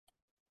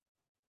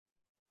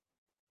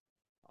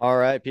All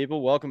right,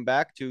 people, welcome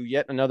back to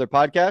yet another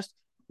podcast.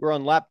 We're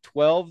on lap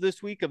 12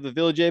 this week of the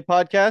Village A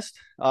podcast.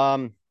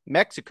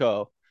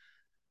 Mexico,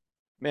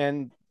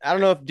 man, I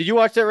don't know if did you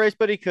watch that race,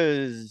 buddy?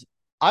 Because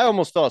I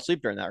almost fell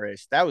asleep during that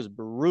race. That was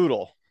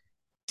brutal.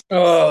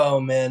 Oh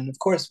man, of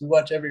course we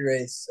watch every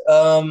race.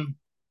 Whoa.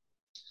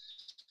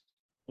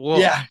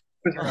 Yeah, it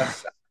was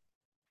rough.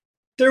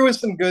 There was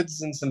some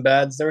goods and some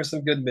bads. There were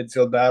some good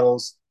midfield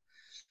battles.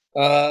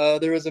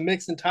 There was a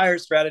mix and tire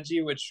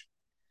strategy, which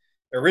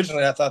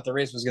originally I thought the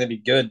race was going to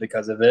be good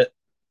because of it,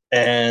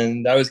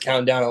 and I was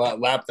counting down a lot.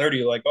 Lap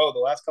 30, like, oh, the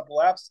last couple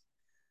laps,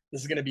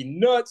 this is going to be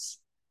nuts.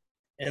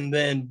 And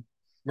then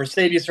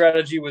Mercedes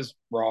strategy was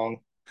wrong.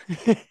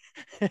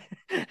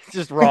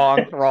 Just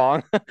wrong,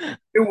 wrong.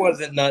 It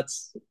wasn't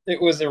nuts.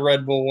 It was a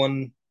Red Bull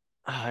one.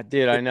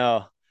 Dude, I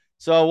know.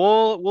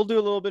 So we'll do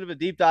a little bit of a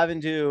deep dive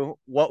into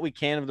what we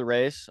can of the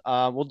race.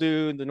 We'll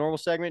do the normal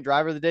segment,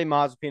 driver of the day,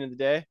 Mazepin of the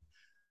day.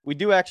 We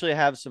do actually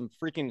have some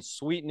freaking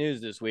sweet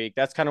news this week.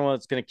 That's kind of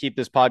what's going to keep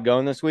this pod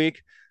going this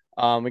week.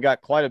 We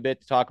got quite a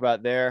bit to talk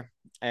about there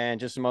and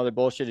just some other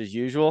bullshit as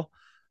usual.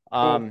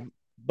 Cool. So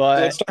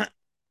But let's start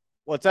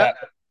what's with that?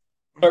 that.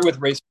 Start with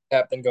race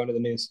recap, then go into the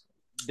news.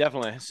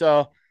 Definitely.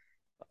 So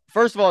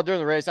first of all, during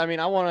the race, I mean,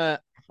 I want to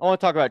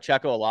talk about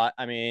Checo a lot.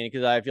 I mean,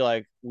 because I feel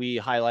like we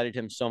highlighted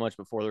him so much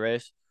before the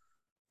race.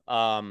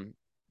 Um,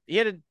 he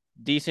had a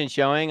decent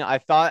showing. I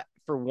thought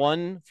for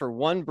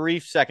one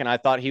brief second, I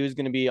thought he was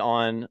going to be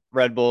on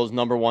Red Bull's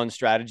number one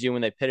strategy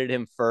when they pitted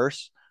him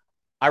first.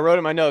 I wrote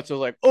in my notes, I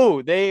was like,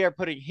 oh, they are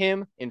putting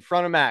him in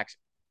front of Max.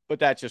 But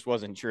that just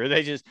wasn't true.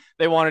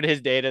 They wanted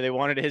his data, they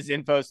wanted his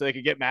info so they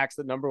could get Max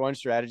the number one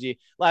strategy.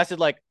 Lasted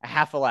like a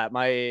half a lap.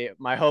 My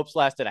hopes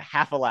lasted a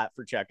half a lap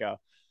for Checo.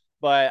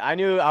 But I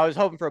knew I was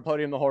hoping for a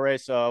podium the whole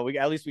race, so we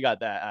at least we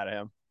got that out of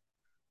him.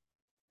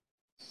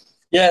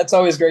 Yeah, it's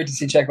always great to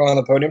see Checo on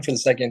the podium for the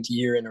second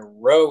year in a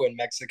row in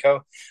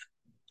Mexico.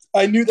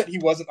 I knew that he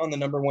wasn't on the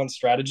number one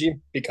strategy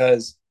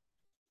because,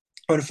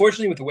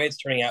 unfortunately, with the way it's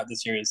turning out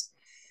this year, is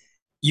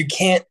you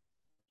can't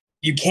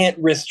you can't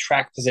risk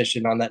track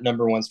position on that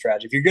number one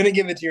strategy. If you're going to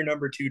give it to your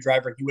number two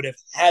driver, he would have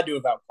had to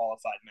have out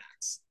qualified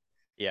Max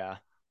Yeah.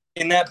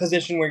 in that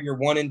position where you're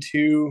one and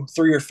two,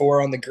 three or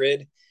four on the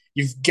grid.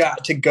 You've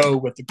got to go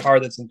with the car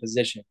that's in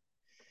position,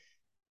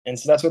 and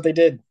so that's what they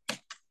did.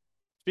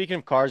 Speaking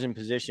of cars in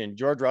position,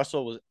 George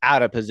Russell was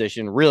out of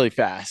position really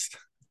fast.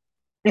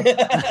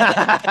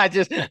 I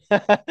just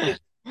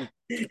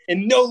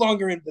And no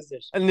longer in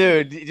position.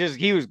 dude, just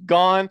he was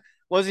gone.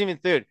 Wasn't even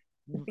dude.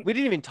 We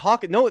didn't even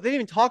talk. No, they didn't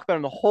even talk about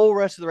him the whole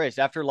rest of the race.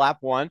 After lap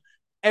one,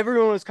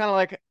 everyone was kind of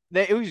like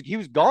he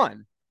was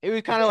gone. It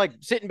was kind of like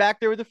sitting back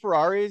there with the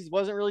Ferraris.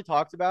 Wasn't really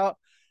talked about.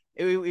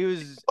 It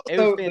was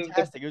Also,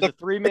 fantastic. It was a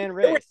three-man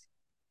race.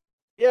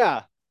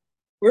 Yeah,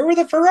 where were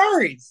the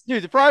Ferraris?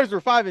 dude, the Ferraris were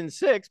 5 and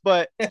 6,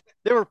 but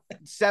they were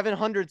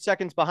 700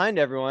 seconds behind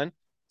everyone.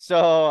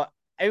 So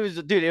it was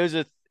a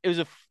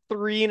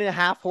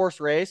 3.5 horse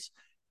race,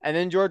 and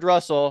then George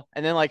Russell,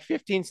 and then like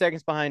 15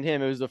 seconds behind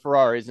him, it was the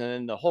Ferraris, and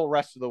then the whole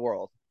rest of the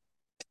world.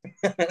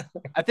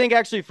 I think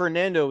actually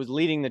Fernando was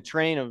leading the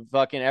train of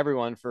fucking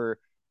everyone for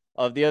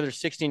of the other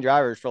 16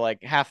 drivers for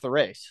like half the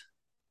race.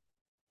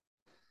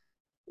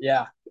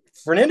 Yeah,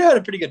 Fernando had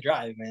a pretty good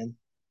drive, man.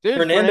 Dude,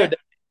 Fernando, Fernando,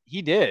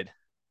 he did.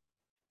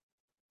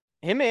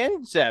 Him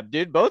and Seb,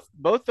 dude, both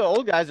the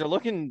old guys are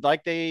looking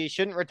like they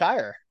shouldn't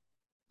retire.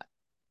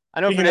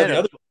 I know speaking of the Fernando.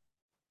 other,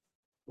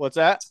 What's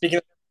that? speaking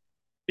of,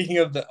 speaking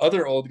of the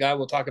other old guy,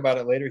 we'll talk about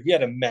it later. He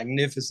had a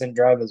magnificent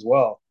drive as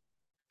well.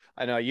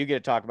 I know you get to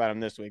talk about him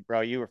this week,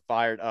 bro. You were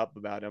fired up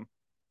about him.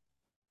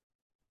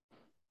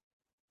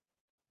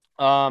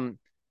 Um,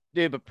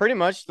 dude, but pretty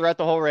much throughout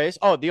the whole race.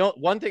 Oh,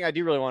 one thing I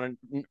do really want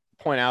to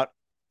point out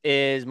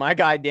is my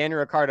guy Daniel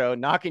Ricciardo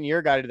knocking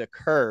your guy to the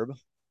curb.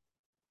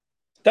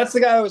 That's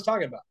the guy I was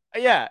talking about.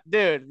 Yeah,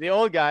 dude, the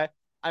old guy.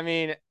 I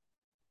mean,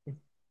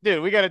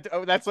 dude, we got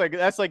to. That's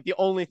like the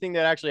only thing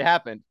that actually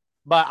happened.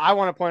 But I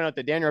want to point out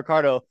that Daniel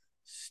Ricciardo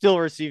still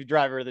received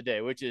driver of the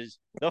day, which is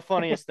the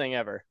funniest thing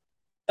ever.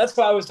 That's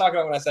what I was talking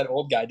about when I said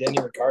old guy, Danny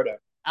Ricciardo,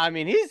 I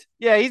mean,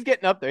 he's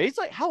getting up there. He's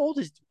like, how old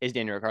is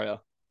Daniel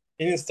Ricciardo?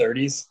 in his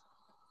 30s.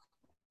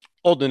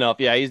 Old enough.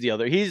 Yeah, he's the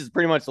other. He's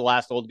pretty much the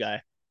last old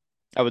guy,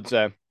 I would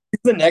say. He's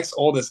the next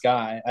oldest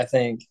guy, I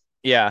think.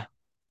 Yeah.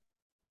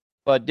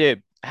 But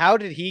dude, how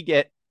did he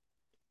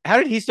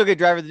still get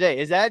driver of the day?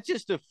 Is that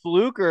just a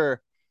fluke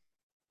or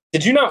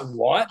Did you not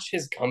watch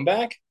his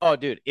comeback? oh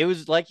dude, it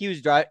was like he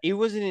was driving it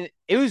wasn't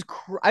it was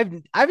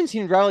I haven't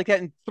seen him drive like that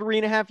in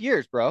 3.5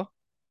 years, bro.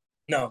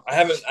 No, I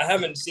haven't. I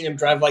haven't seen him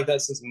drive like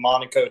that since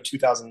Monaco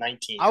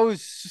 2019. I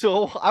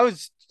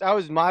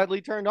was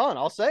mildly turned on.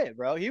 I'll say it,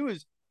 bro. He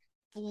was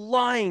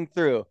flying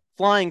through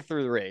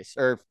the race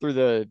or through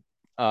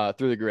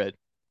the grid.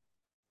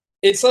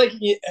 It's like,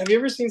 have you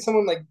ever seen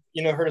someone like,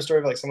 heard a story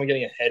of like someone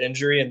getting a head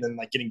injury and then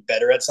like getting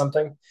better at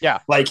something? Yeah.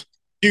 Like,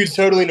 dude's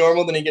totally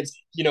normal, then he gets,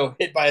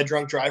 hit by a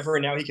drunk driver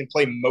and now he can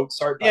play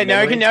Mozart by Yeah, now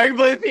I can memory. now I can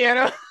play the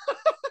piano.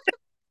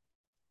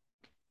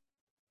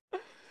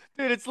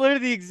 Dude, it's literally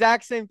the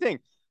exact same thing.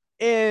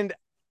 And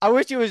I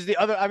wish it was the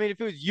other. I mean,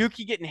 if it was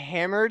Yuki getting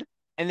hammered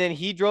and then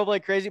he drove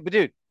like crazy, but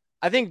dude,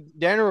 I think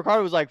Daniel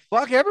Ricciardo was like,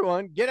 "Fuck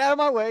everyone, get out of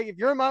my way. If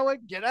you're in my way,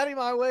 get out of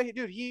my way."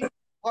 Dude, he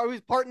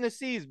was parting the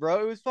seas,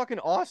 bro. It was fucking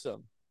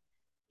awesome.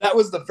 That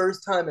was the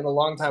first time in a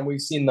long time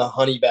we've seen the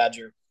honey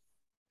badger.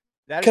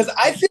 That is Because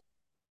a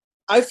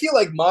I feel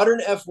like modern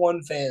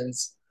F1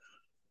 fans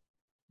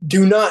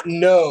do not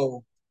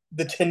know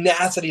the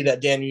tenacity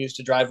that Daniel used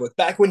to drive with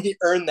back when he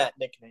earned that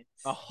nickname.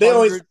 a They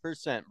always hundred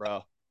percent,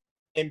 bro.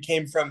 and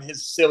came from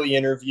his silly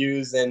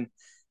interviews and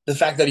the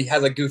fact that he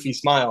has a goofy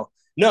smile.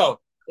 No,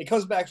 it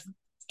comes back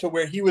to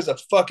where he was a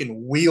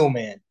fucking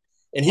wheelman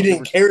and he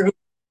didn't 100%. care who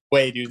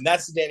way, dude. And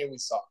that's the Daniel we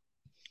saw.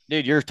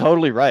 Dude, you're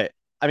totally right.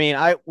 I mean,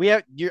 we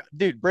have you,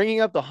 dude.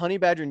 Bringing up the honey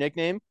badger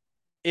nickname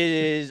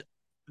is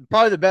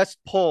probably the best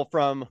pull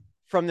from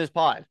this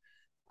pod.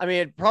 I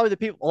mean, probably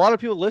a lot of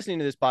people listening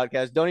to this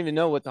podcast don't even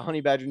know what the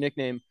honey badger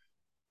nickname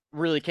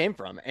really came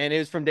from, and it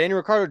was from Daniel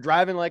Ricciardo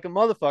driving like a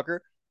motherfucker,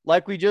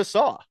 like we just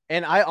saw.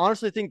 And I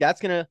honestly think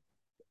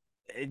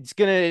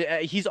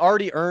he's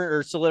already earned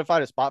or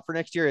solidified a spot for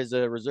next year as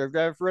a reserve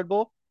driver for Red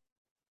Bull.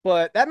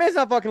 But that man's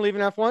not fucking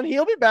leaving F1.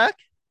 He'll be back.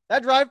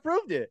 That drive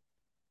proved it.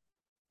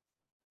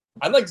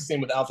 I'd like to see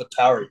him with Alpha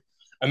Tauri.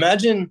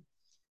 Imagine, You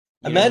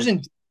know,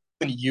 imagine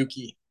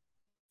Yuki.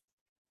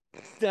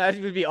 that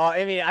would be.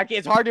 I mean,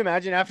 it's hard to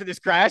imagine after this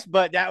crash,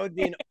 but that would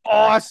be an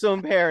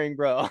awesome pairing,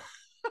 bro.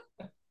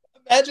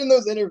 Imagine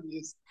those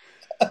interviews.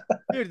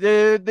 Dude,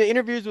 the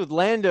interviews with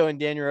Lando and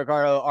Daniel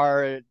Ricciardo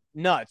are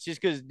nuts. Just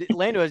because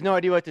Lando has no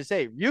idea what to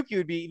say. Yuki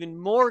would be even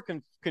more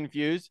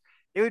confused.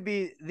 It would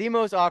be the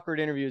most awkward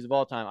interviews of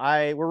all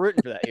time. We're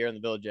rooting for that here in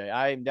the Village.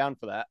 I am down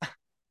for that.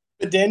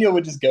 But Daniel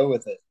would just go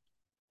with it.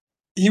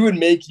 He would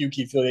make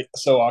Yuki feel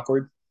so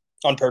awkward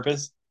on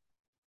purpose.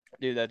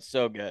 Dude, that's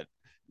so good.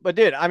 But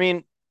dude, I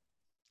mean,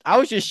 I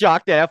was just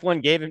shocked that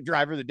F1 gave him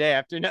driver of the day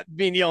after not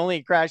being the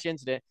only crash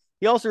incident.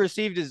 He also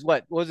received his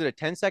what was it, a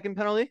 10-second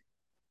penalty?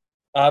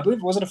 I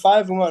believe was it a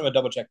 5? We want to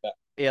double check that.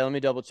 Yeah, let me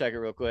double check it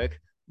real quick.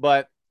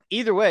 But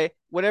either way,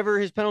 whatever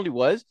his penalty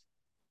was,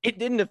 it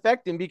didn't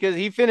affect him because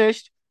he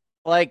finished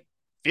like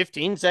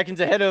 15 seconds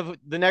ahead of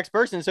the next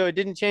person, so it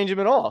didn't change him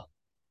at all.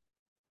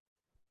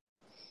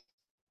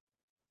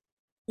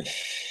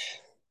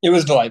 It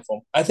was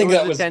delightful. I think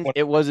that was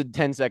it was a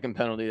 10-second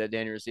penalty that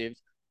Danny received.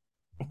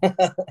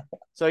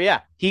 So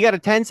yeah, he got a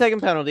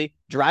 10-second penalty.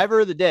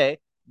 Driver of the day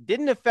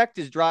didn't affect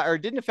his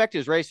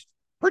race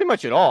pretty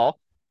much at all,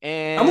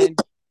 and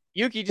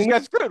Yuki just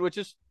got screwed, which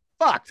is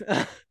fucked.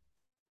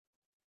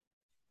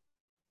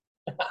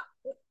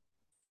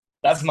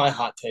 That's my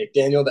hot take.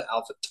 Daniel the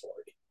Alpha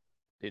Tauri.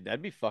 Dude,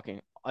 that'd be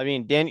fucking. I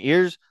mean,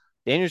 Daniel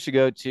should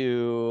go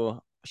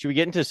to. Should we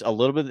get into a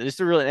little bit? This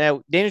is really.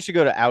 Daniel should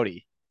go to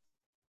Audi.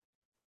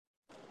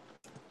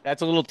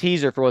 That's a little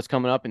teaser for what's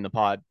coming up in the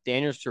pod.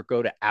 Daniel should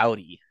go to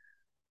Audi.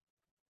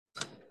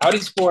 Audi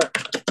Sport.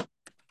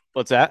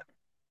 What's that?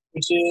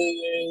 Which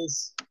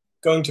is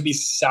going to be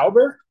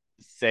Sauber.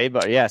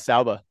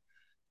 Sauber.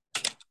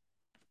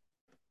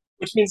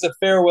 Which means a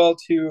farewell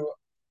to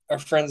our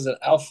friends at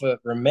Alfa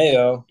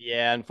Romeo.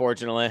 Yeah,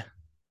 unfortunately.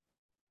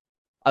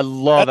 I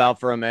love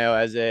Alfa Romeo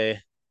I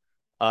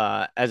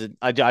just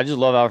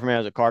love Alfa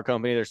Romeo as a car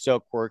company. They're so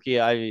quirky.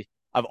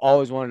 I've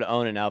always wanted to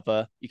own an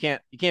Alfa. You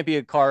can't be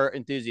a car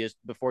enthusiast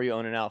before you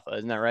own an Alfa.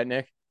 Isn't that right,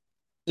 Nick?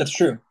 That's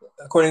true.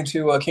 According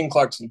to King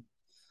Clarkson.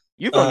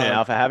 You've owned an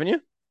Alfa, haven't you?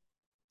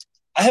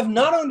 I have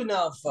not owned an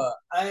Alfa.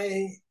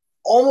 I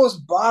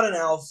almost bought an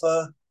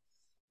Alfa.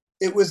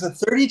 It was a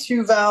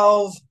 32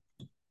 valve.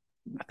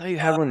 I thought you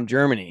had one in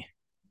Germany.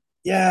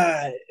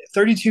 Yeah,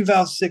 32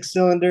 valve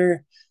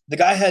 6-cylinder. The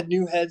guy had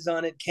new heads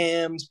on it,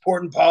 cams,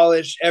 port and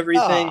polish,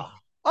 everything.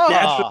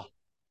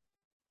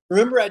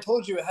 Remember I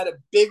told you it had a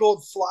big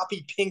old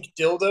floppy pink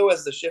dildo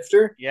as the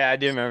shifter? Yeah, I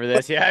do remember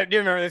this. Yeah, I do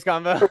remember this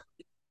combo.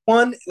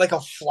 One, like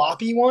a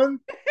floppy one.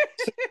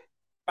 So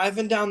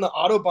driving down the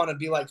Autobahn would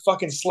be like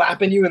fucking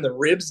slapping you in the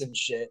ribs and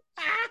shit.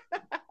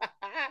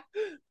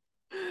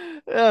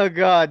 Oh,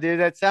 God, dude.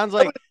 That sounds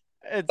like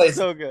it's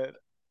so good.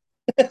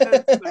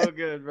 That's so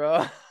good,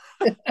 bro.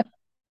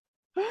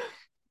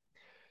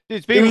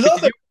 Dude, speaking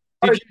of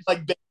which, did you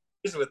like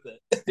with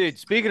it? Dude,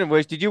 speaking of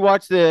which, did you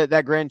watch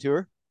that Grand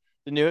Tour,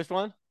 the newest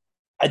one?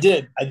 I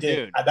did.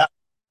 Dude,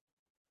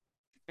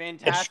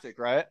 fantastic,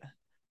 right?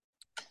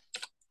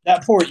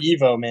 That poor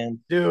Evo, man.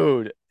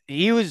 Dude,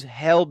 he was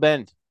hell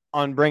bent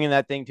on bringing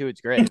that thing to its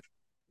grave.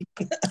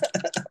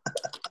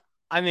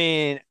 I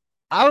mean,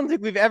 I don't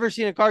think we've ever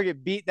seen a car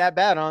get beat that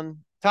bad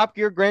on Top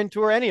Gear Grand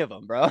Tour, any of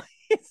them, bro.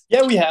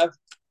 Yeah, we have.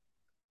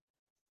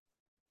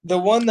 The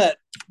one that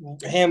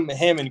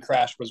Hammond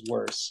crashed was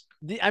worse.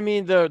 The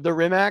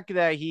Rimac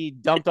that he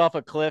dumped off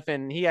a cliff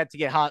and he had to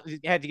get hot. He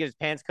had to get his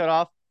pants cut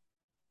off.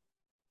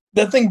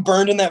 That thing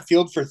burned in that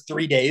field for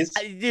 3 days.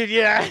 Dude,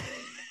 yeah.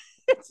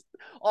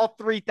 All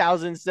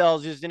 3,000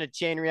 cells just in a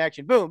chain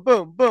reaction. Boom,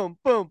 boom, boom,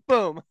 boom,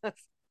 boom.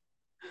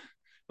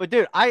 But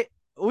dude,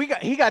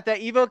 he got that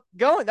Evo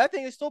going. That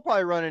thing is still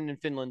probably running in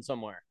Finland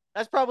somewhere.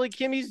 That's probably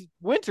Kimmy's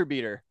winter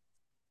beater.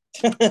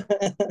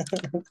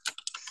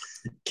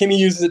 Kimmy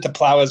uses it to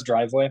plow his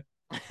driveway.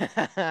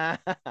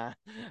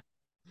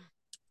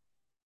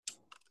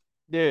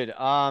 Dude,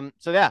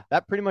 so yeah,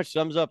 that pretty much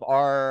sums up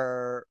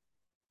our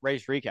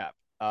race recap.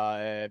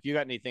 If you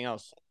got anything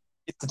else,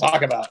 To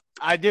talk about.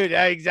 I do.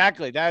 Yeah,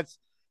 exactly.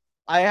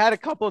 I had a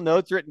couple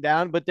notes written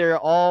down, but they're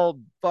all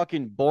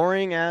fucking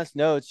boring ass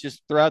notes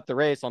just throughout the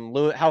race on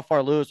Lewis, how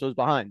far Lewis was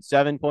behind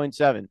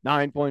 7.7,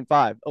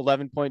 9.5,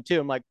 11.2.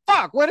 I'm like,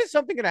 fuck, when is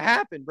something going to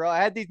happen, bro? I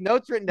had these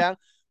notes written down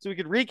so we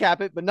could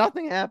recap it, but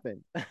nothing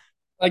happened.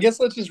 I guess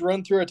let's just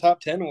run through our top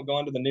 10 and we'll go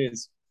on to the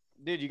news.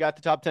 Dude, you got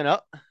the top 10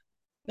 up?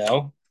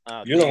 No,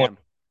 Oh, you're the one. damn.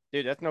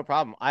 Dude, that's no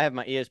problem. I have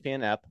my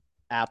ESPN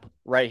app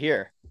right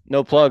here.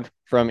 No plug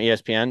from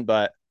ESPN,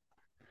 but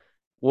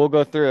we'll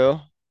go through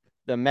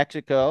the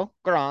Mexico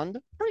Grand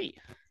Prix.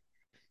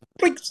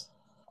 Please.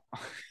 All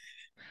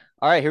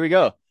right, here we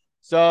go.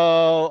 So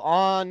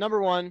on number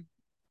one,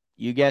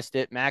 you guessed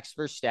it, Max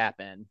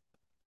Verstappen.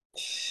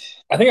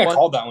 I think I One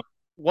called that one.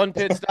 one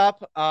pit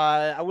stop.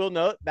 I will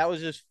note that was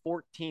his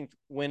 14th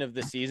win of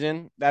the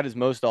season. That is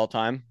most all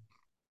time.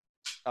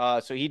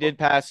 So he did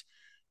pass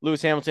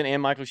Lewis Hamilton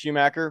and Michael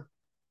Schumacher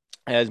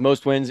as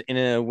most wins in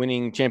a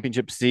winning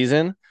championship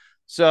season.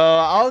 So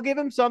I'll give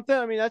him something.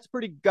 I mean, that's a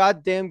pretty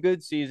goddamn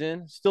good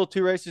season. Still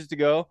 2 races to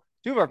go.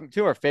 Two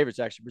of our favorites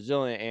actually,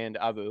 Brazilian and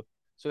Abu.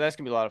 So that's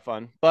gonna be a lot of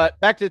fun. But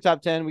back to the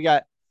top 10, we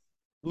got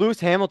Lewis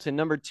Hamilton,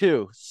 number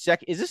two.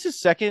 Is this his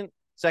second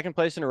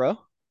place in a row?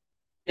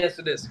 Yes,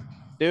 it is.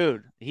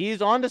 Dude,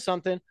 he's on to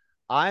something.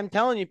 I'm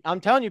telling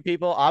you,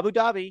 people, Abu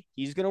Dhabi,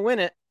 he's gonna win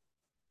it.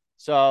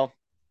 So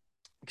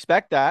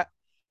expect that.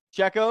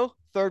 Checo,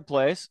 third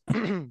place.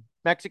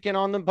 Mexican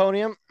on the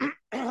podium.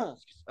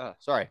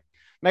 Sorry.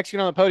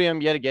 Mexican on the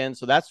podium yet again.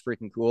 So that's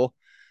freaking cool.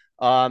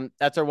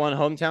 That's our one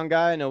hometown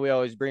guy. I know we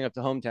always bring up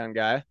the hometown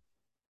guy.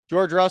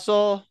 George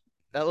Russell,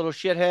 that little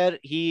shithead,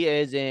 he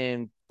is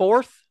in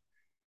fourth.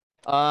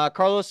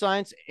 Carlos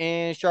Sainz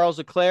and Charles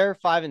Leclerc,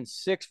 5 and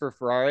 6 for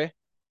Ferrari.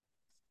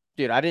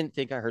 Dude, I didn't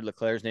think I heard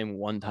Leclerc's name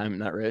one time in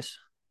that race.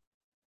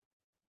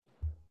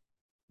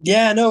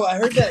 Yeah, no, I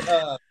heard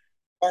that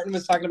Martin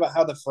was talking about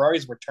how the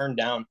Ferraris were turned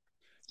down.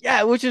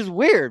 Yeah, which is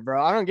weird,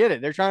 bro. I don't get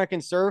it. They're trying to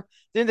conserve.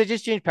 Didn't they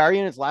just change power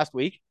units last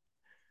week?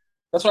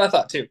 That's what I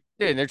thought too.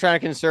 Dude, they're trying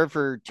to conserve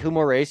for 2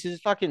 more races.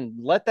 Fucking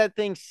let that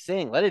thing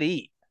sing. Let it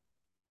eat.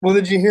 Well,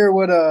 did you hear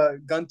what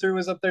Gunther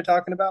was up there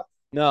talking about?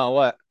 No,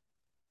 what?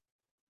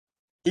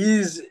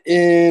 He's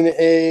in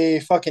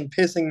a fucking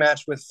pissing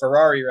match with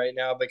Ferrari right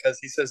now because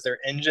he says their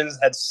engines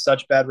had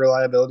such bad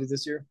reliability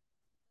this year.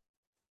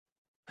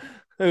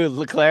 Who,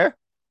 Leclerc?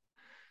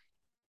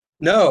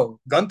 No,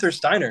 Gunther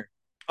Steiner.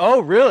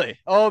 Oh, really?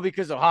 Oh,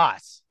 because of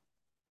Haas.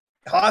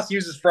 Haas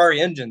uses Ferrari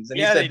engines, and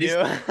he Yeah, they said these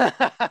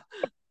do.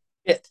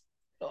 shit.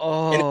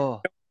 And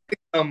Oh.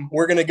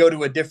 we're gonna go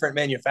to a different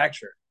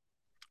manufacturer.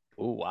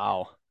 Oh,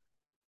 wow.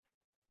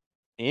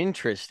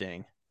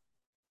 Interesting.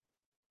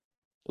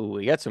 Ooh,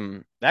 we got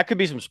some. That could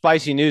be some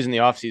spicy news in the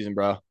offseason,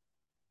 bro.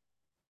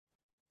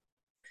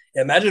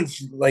 Yeah, imagine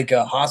like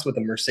a Haas with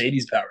a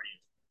Mercedes power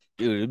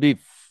Dude, it'd be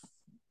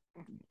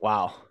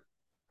wow.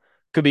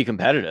 Could be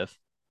competitive.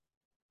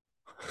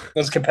 unit.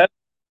 Those competitive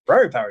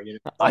Ferrari power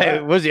unit.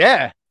 I was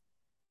yeah.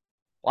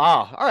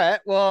 Wow. All right.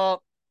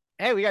 Well,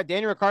 hey, we got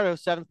Daniel Ricciardo,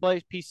 seventh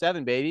place,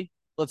 P7, baby.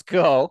 Let's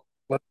go.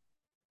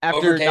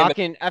 After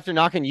Overcame it.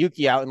 knocking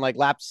Yuki out in like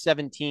lap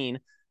 17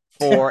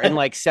 for in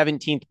like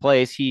 17th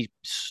place, he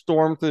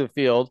stormed through the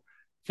field,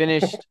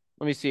 finished.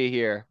 Let me see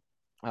here.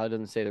 It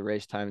doesn't say the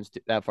race time is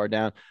that far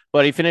down,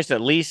 but he finished at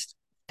least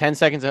 10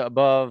 seconds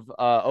above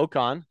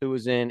Ocon, who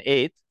was in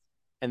eighth.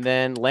 And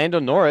then Lando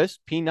Norris,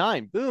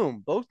 P9.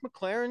 Boom. Both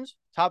McLaren's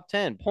top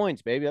 10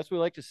 points, baby. That's what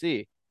we like to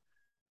see.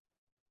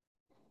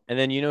 And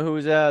then you know who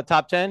was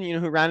top 10? You know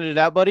who rounded it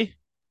out, buddy?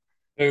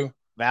 Who?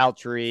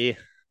 Valtteri.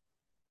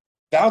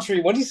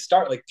 Valtteri, what did he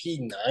start? Like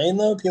P9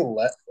 though?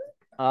 P11?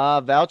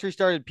 Valtteri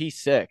started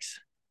P6.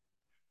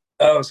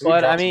 Oh, so he But I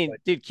dropped some mean, place.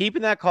 dude,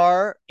 keeping that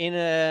car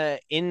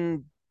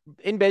in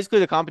basically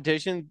the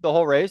competition the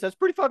whole race, that's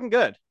pretty fucking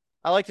good.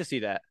 I like to see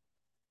that.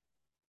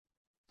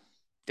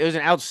 It was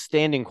an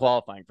outstanding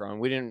qualifying for him.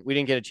 We didn't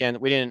get a chance.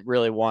 We didn't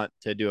really want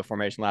to do a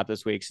formation lap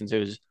this week since it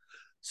was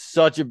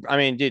such a. I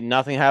mean, dude,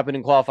 nothing happened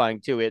in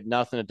qualifying too. We had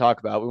nothing to talk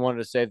about. We wanted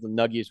to save the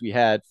nuggies we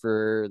had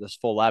for this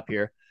full lap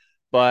here.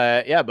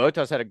 But yeah,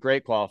 Botas had a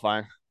great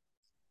qualifying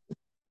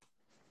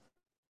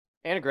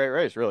and a great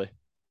race, really.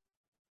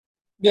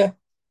 Yeah.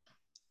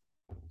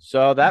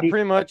 So that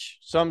pretty much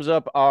sums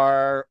up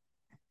our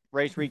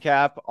race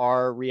recap,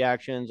 our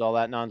reactions, all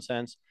that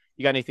nonsense.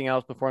 You got anything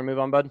else before I move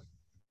on, bud?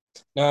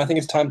 No, I think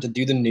it's time to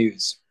do the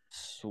news.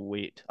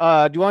 Sweet.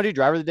 Do you want to do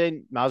driver of the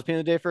day, Mazepin of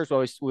the day first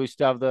while we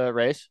still have the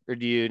race, or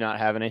do you not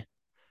have any?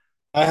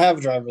 I have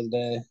driver of the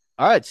day.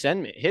 All right,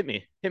 hit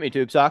me,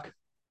 tube sock.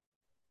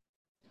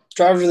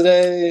 Driver of the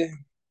day.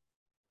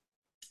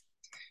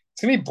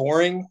 It's gonna be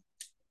boring.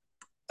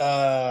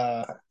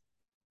 Uh,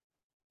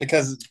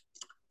 because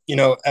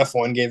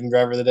F1 gave him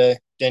driver of the day,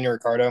 Daniel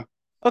Ricciardo.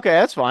 Okay,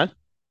 that's fine.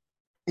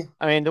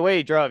 I mean, the way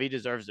he drove, he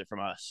deserves it from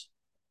us.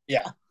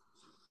 Yeah.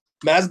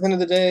 Mazepin of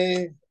the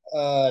day.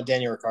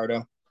 Daniel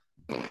Ricciardo.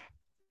 For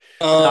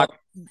Uh, not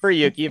for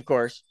Yuki, of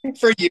course.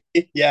 for you,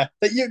 yeah.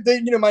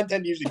 Mine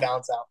tend to usually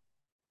balance out.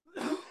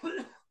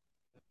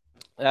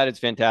 That is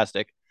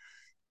fantastic.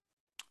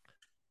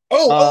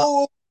 Oh, Uh,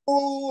 oh,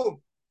 oh,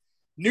 oh.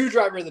 New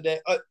driver of the day.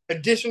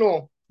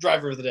 Additional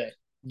driver of the day.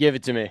 Give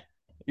it to me.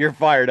 You're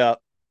fired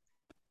up.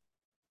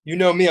 You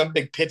know me, I'm a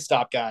big pit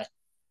stop guy.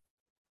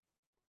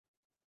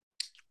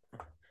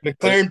 Wait,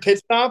 McLaren pit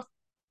stop,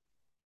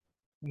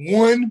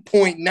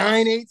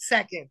 1.98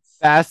 seconds.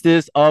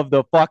 fastest of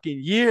the fucking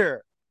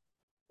year,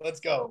 Let's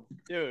go.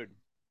 dude.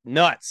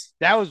 Nuts.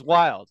 That was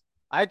wild.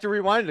 I had to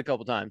rewind it a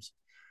couple times.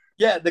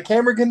 Yeah, the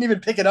camera couldn't even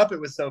pick it up. It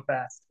was so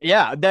fast.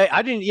 Yeah,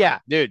 I didn't. Yeah,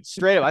 dude,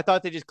 straight up. I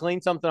thought they just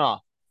cleaned something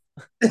off.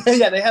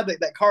 Yeah, they had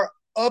that car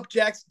up,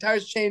 jacks,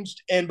 tires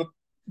changed, and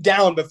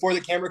down before the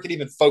camera could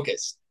even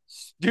focus.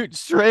 Dude,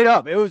 straight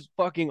up. It was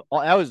fucking.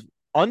 That was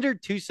under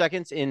 2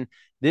 seconds in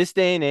this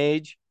day and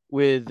age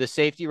with the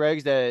safety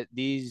regs that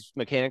these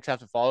mechanics have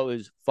to follow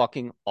is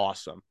fucking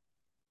awesome.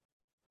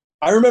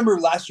 I remember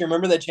last year.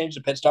 Remember they changed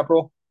the pit stop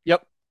rule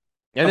Yep.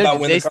 And about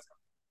when the car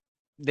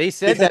they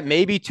said because that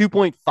maybe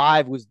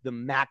 2.5 was the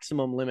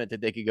maximum limit that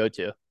they could go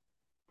to.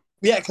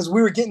 yeah, because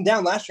we were getting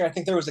down last year. I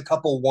think there was a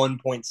couple 1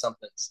 point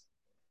somethings,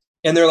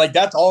 and they're like,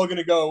 "That's all going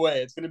to go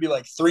away. It's going to be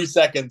like 3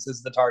 seconds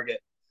is the target."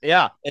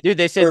 Yeah, And dude.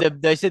 They said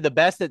the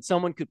best that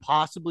someone could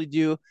possibly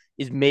do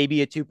is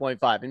maybe a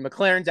 2.5, and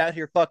McLaren's out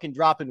here fucking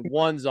dropping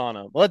ones on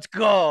them. Let's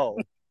go.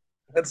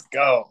 let's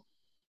go.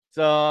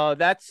 So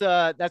that's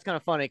kind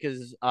of funny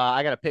because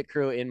I got a pit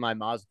crew in my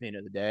Mazepin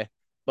of the day,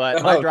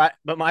 Oh,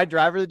 but my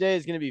driver of the day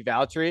is going to be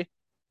Valtteri,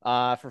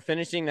 for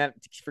finishing that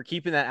for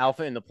keeping that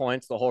Alpha in the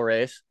points the whole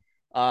race.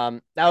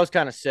 That was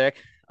kind of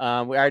sick.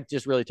 I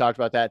just really talked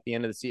about that at the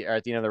end of the or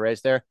at the end of the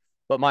race there.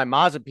 But my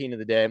Mazepin of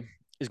the day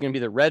is going to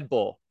be the Red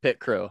Bull pit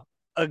crew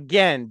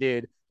again,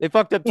 dude. They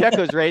fucked up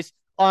Checo's race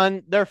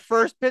on their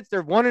first pits,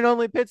 their one and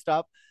only pit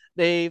stop.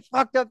 They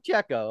fucked up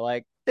Checo,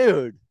 like,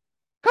 dude,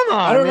 come I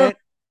on, don't remember.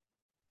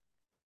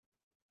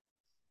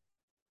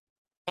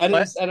 man.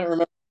 But I don't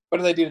remember. What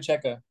did they do to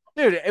Checo?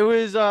 dude, it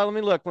was let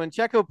me look. When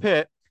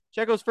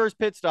Checo's first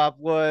pit stop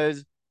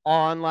was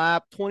on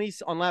lap 20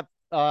 on lap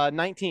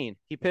 19.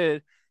 He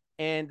pitted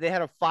and they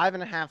had a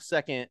 5.5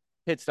 second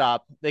pit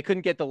stop. They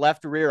couldn't get the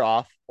left rear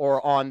off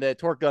or on the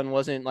torque gun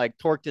wasn't like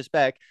torque to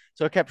spec,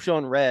 so it kept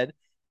showing red.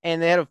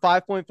 And they had a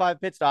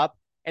 5.5 pit stop.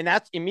 And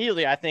that's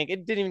immediately, I think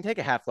it didn't even take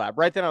a half lap.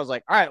 Right then, I was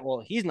like, all right,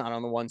 well, he's not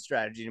on the one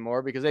strategy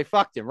anymore because they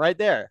fucked him right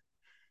there.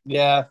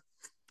 Yeah,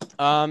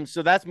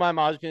 So that's my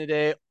Mazepin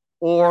today.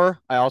 Or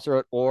I also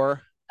wrote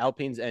or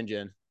Alpine's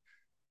engine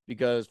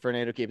because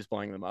Fernando keeps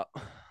blowing them up.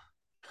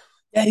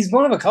 yeah, he's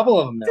one of a couple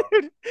of them now.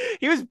 Dude,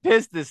 he was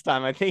pissed this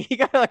time. I think he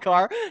got in the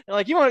car and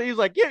like he was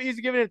like, yeah, he's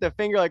giving it the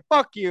finger, like,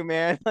 fuck you,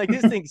 man. Like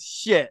this thing's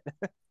shit.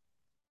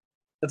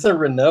 That's a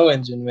Renault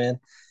engine, man.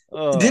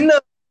 Oh Didn't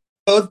those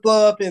both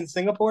blow up in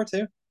Singapore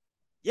too?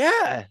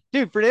 yeah.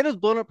 Dude, Fernando's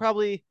blown up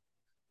probably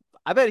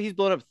I bet he's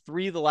blown up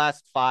 3 of the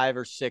last 5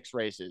 or 6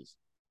 races.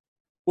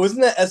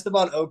 Wasn't that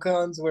Esteban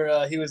Ocon's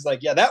where he was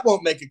like, "Yeah, that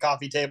won't make a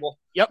coffee table."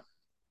 Yep.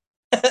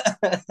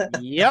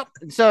 Yep.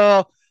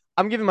 So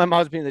I'm giving my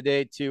Mazepin of the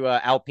day to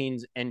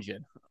Alpine's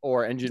engine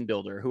or engine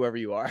builder, whoever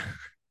you are.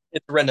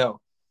 It's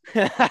Renault.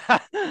 All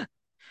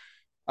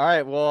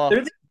right. Well,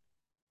 There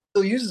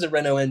still uses a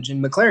Renault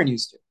engine. McLaren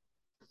used to.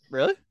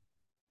 really?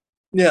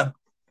 Yeah,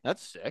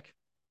 That's sick.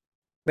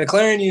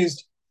 McLaren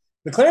used.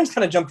 McLaren's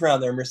kind of jumped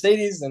around. They were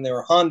Mercedes, then they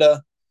were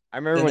Honda, I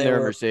remember then when they they were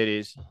were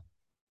Mercedes.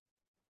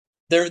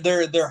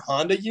 their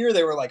Honda year.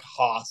 They were like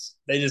Haas.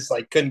 They just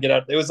like couldn't get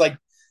out. It was like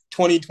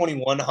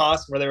 2021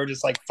 Haas where they were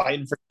just like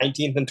fighting for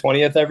 19th and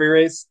 20th every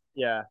race,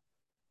 Yeah.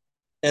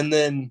 and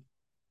then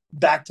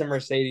back to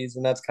Mercedes,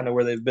 and that's kind of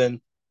where they've been.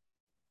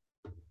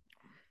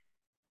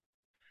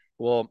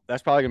 Well,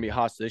 that's probably gonna be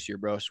Haas this year,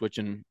 bro.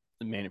 Switching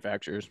the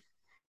manufacturers.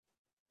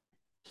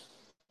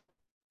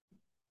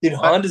 Dude, But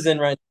Honda's in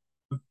right.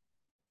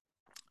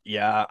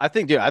 yeah, I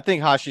think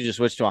Haas should just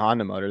switch to a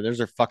Honda motor.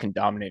 Those are fucking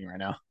dominating right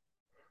now.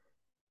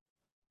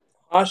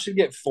 Haas should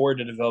get Ford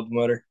to develop the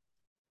motor.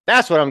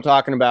 That's what I'm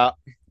talking about.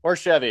 Or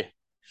Chevy.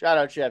 Shout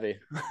out Chevy.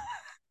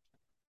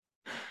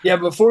 Yeah,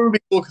 but Ford would be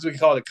cool because we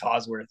call it a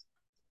Cosworth.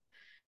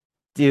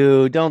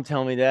 Dude, don't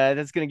tell me that.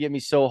 That's gonna get me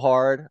so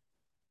hard.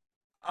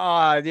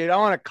 Ah, dude, I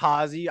want a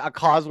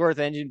Cosworth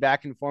engine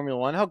back in Formula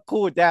One. How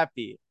cool would that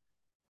be?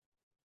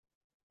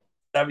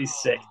 That'd be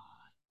sick. Oh,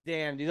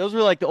 damn, dude, those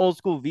were like the old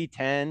school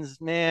V10s,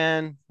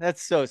 man.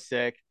 That's so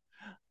sick.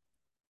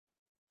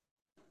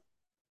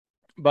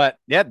 But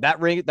yeah, that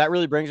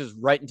really brings us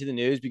right into the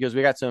news because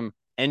we got some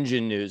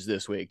engine news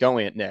this week, don't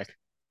we, Nick?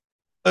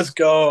 Let's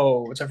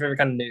go. What's our favorite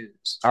kind of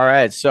news? All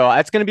right, so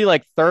that's going to be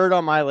like third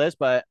on my list,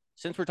 but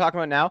since we're talking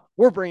about it now,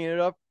 we're bringing it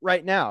up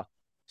right now.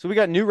 So we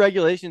got new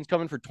regulations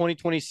coming for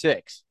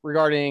 2026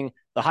 regarding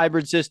the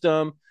hybrid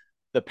system,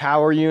 the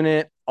power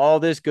unit, all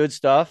this good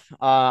stuff.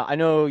 I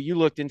know you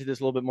looked into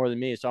this a little bit more than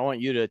me, so I want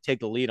you to take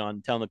the lead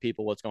on telling the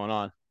people what's going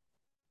on.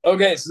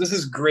 Okay, so this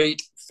is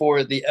great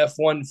for the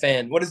F1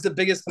 fan. What is the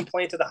biggest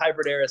complaint of the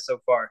hybrid era so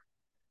far?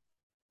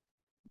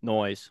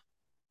 Noise.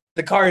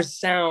 The cars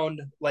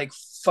sound like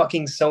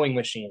fucking sewing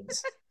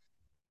machines.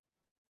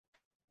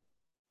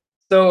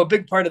 So a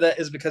big part of that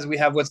is because we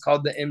have what's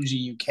called the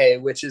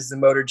MGUK, which is the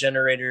motor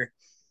generator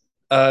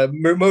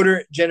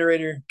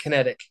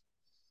kinetic.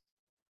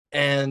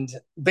 And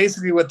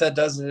basically, what that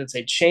does is it's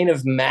a chain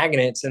of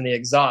magnets in the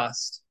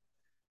exhaust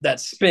that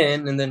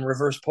spin, and then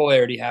reverse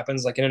polarity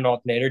happens, like in an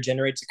alternator,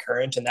 generates a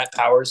current, and that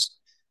powers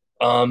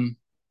um,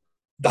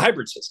 the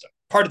hybrid system,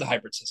 part of the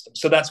hybrid system.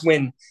 So that's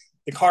when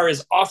the car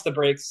is off the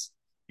brakes,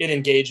 it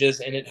engages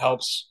and it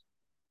helps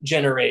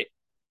generate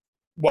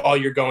while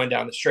you're going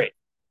down the straight.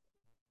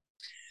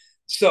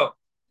 So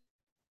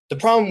the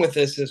problem with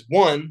this is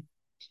one,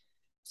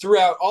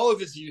 throughout all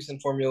of its use in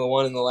Formula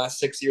One in the last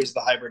 6 years of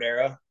the hybrid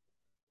era,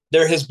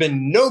 there has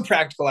been no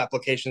practical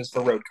applications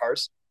for road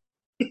cars.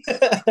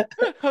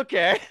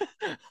 Okay.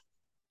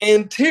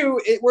 And two,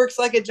 it works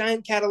like a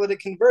giant catalytic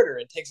converter.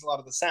 It takes a lot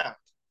of the sound.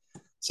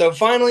 So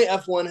finally,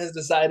 F1 has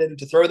decided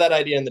to throw that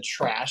idea in the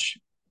trash.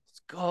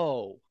 Let's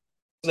go.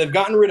 So they've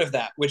gotten rid of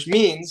that, which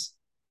means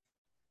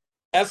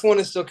F1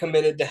 is still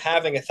committed to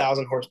having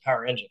 1,000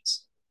 horsepower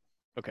engines.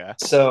 Okay.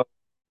 So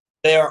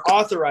they are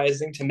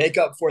authorizing to make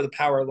up for the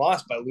power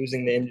lost by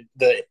losing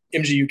the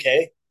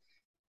MGUK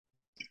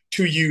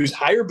to use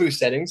higher boost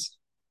settings,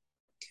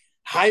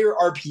 higher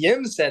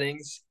RPM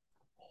settings,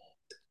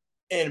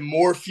 and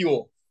more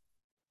fuel.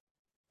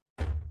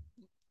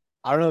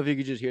 I don't know if you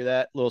could just hear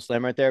that little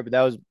slam right there, but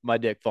that was my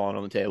dick falling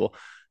on the table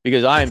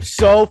because I am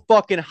so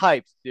fucking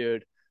hyped,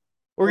 dude.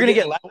 We're We're gonna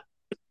getting get,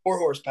 more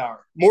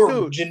horsepower, more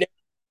dude. generic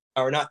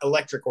power, not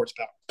electric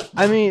horsepower.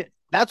 I mean,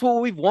 that's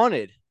what we've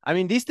wanted. I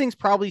mean, these things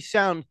probably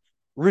sound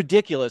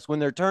ridiculous when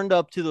they're turned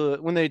up to the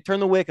when they turn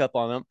the wake up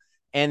on them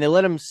and they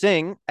let them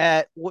sing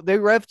at they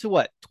rev to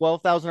what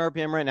 12,000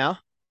 RPM right now.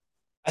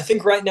 I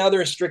think right now they're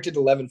restricted to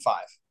 11.5.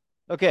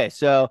 Okay,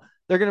 so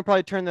they're gonna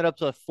probably turn that up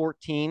to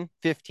 14,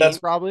 15, That's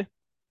probably.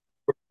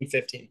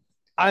 15.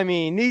 I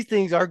mean, these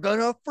things are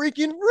gonna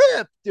freaking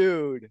rip,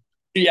 dude.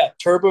 Yeah,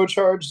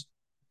 turbocharged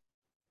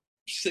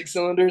 6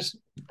 cylinders.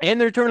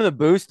 And they're turning the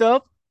boost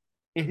up.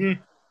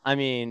 Mm-hmm.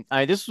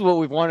 This is what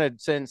we've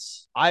wanted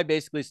since I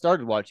basically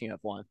started watching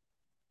F1.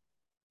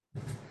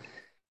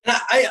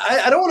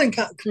 I don't want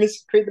to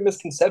create the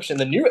misconception.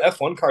 The new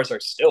F1 cars are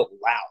still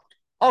loud.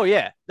 Oh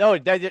yeah, no,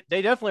 they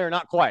definitely are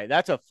not quiet.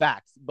 That's a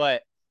fact.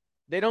 But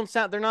they don't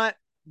sound. They're not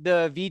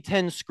the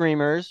V10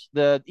 screamers,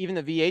 the even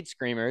the V8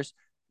 screamers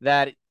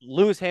that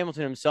Lewis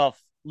Hamilton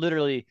himself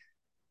literally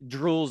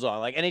drools on.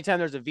 Like anytime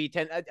there's a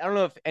V10, I don't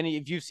know if any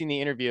if you've seen the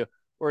interview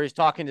where he's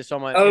talking to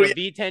someone Oh and a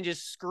yeah, V10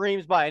 just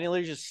screams by and he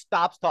literally just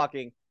stops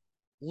talking,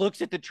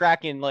 looks at the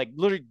track and like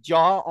literally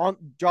jaw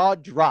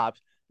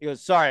drops. He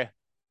goes, "Sorry,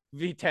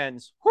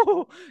 V10s."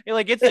 He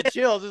like gets the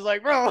chills. It's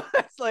like, bro,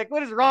 it's like,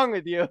 what is wrong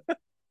with you?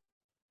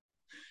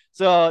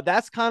 So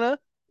that's kind of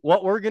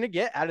what we're gonna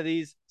get out of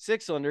these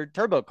 6-cylinder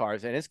turbo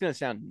cars, and it's gonna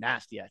sound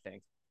nasty, I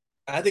think.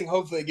 I think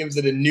hopefully it gives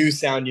it a new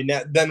sound.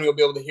 Then we'll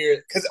be able to hear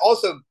it because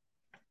also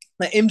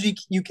the MG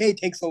UK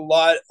takes a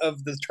lot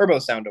of the turbo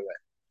sound away.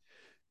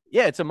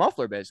 Yeah, it's a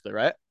muffler basically,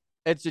 right?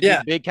 It's just Yeah.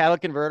 a big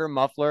catalytic converter,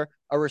 muffler,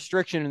 a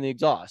restriction in the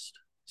exhaust.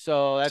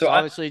 So that's So I,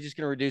 obviously just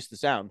going to reduce the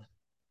sound.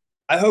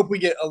 I hope we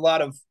get a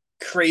lot of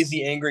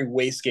crazy angry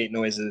wastegate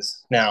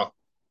noises now.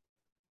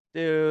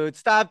 Dude,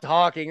 stop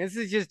talking. This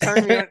is just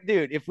turning me on.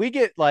 Dude, if we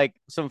get like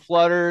some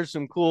flutters,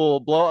 some cool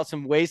blow out,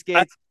 some I,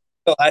 wastegates.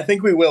 I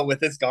think we will with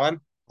this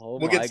gone. Oh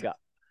We'll get my God.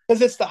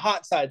 because it's the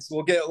hot side, so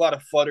we'll get a lot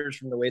of flutters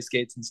from the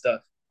wastegates and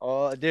stuff.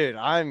 Oh, dude,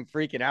 I'm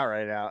freaking out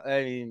right now.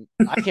 I mean,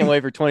 I can't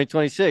wait for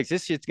 2026.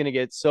 This shit's going to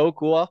get so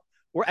cool.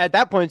 We're at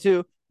that point,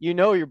 too. You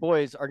know, your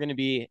boys are going to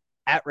be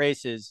at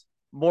races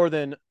way more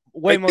than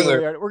Regular.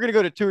 we are. We're going to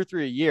go to 2 or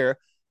 3 a year.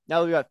 Now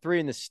that we got 3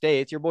 in the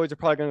States, your boys are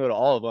probably going to go to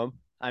all of them.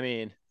 I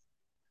mean,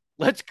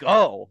 let's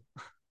go.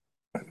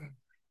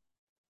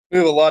 We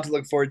have a lot to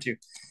look forward to.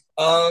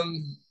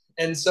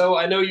 And so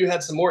I know you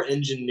had some more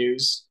engine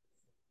news.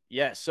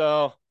 Yeah.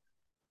 So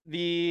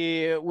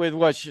with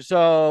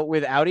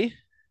Audi.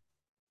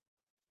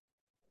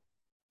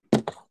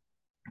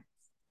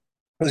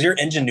 It was your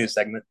engine news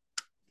segment.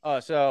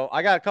 So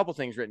I got a couple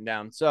things written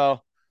down.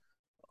 So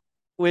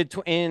this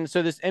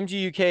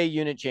MGUK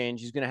unit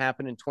change is going to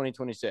happen in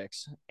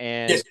 2026,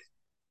 and Yes.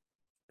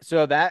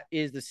 so that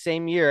is the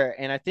same year.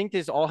 And I think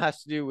this all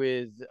has to do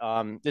with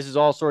this is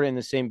all sort of in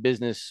the same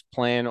business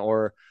plan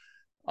or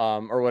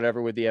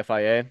whatever with the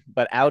FIA.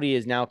 But Audi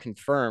is now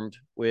confirmed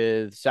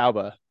with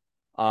Sauber,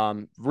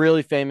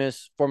 really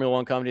famous Formula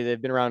One company.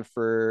 They've been around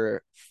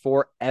for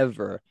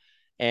forever.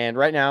 And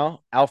right now,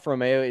 Alfa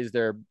Romeo is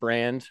their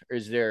brand,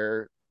 is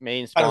their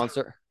main Title,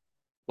 sponsor.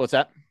 What's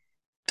that?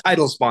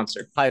 title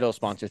sponsor. Title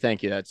sponsor.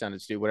 Thank you. That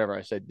sounded stupid. Whatever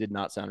I said did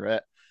not sound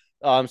right.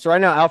 So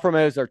right now, Alfa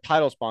Romeo is their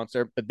title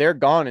sponsor, but they're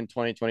gone in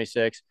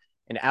 2026,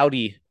 and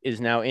Audi is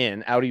now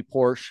in. Audi,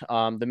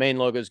 Porsche. The main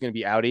logo is going to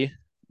be Audi,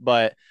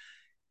 but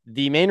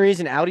the main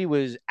reason Audi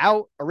was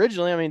out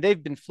originally, I mean,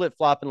 they've been flip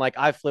flopping like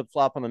I flip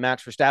flop on the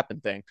Max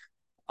Verstappen thing.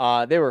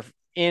 They were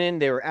in,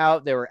 they were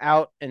out,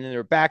 and then they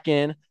were back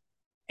in,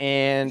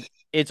 and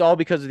it's all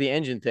because of the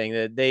engine thing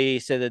that they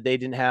said that they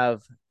didn't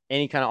have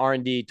any kind of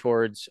R&D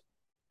towards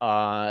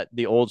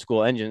the old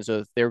school engine. So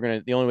if they were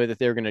gonna, the only way that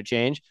they were gonna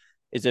change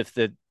is if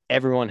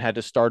everyone had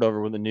to start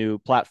over with a new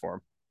platform,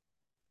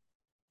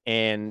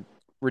 and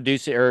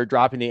reduce it or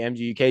dropping the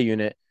MGUK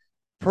unit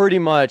pretty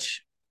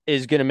much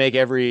is going to make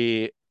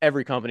every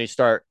company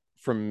start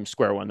from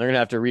square one. They're going to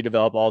have to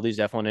redevelop all these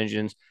F1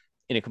 engines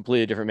in a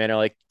completely different manner.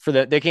 Like for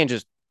that, they can't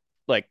just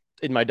like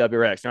in my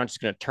WRX, they're not just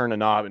going to turn a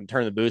knob and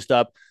turn the boost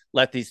up,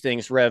 let these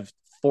things rev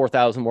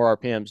 4,000 more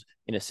RPMs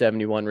in a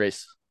 71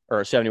 race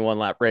or a 71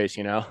 lap race,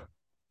 you know?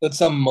 Let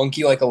some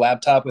monkey like a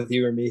laptop with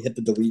you or me hit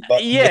the delete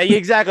button. Yeah,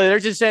 exactly. They're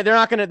just saying they're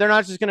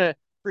not just gonna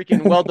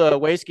freaking weld the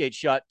wastegate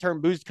shut,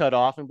 turn boost cut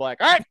off, and be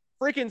like, all right,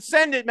 freaking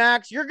send it,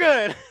 Max, you're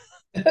good.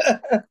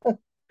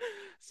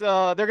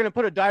 So they're gonna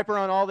put a diaper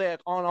on all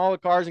the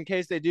cars in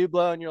case they do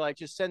blow, and you're like,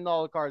 just send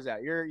all the cars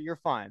out. You're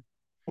fine.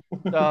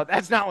 So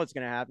that's not what's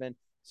gonna happen.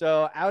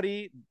 So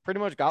Audi pretty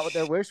much got what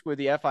they wished with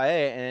the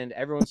FIA, and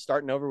everyone's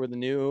starting over with a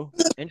new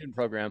engine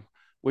program,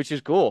 which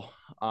is cool.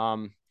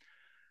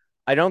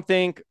 I don't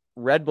think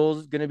Red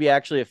Bull's going to be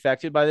actually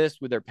affected by this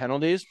with their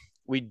penalties.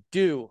 We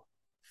do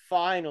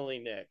finally,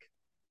 Nick,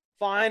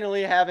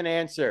 finally have an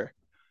answer.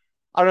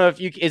 I don't know if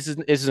this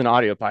is an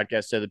audio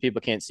podcast, so the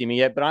people can't see me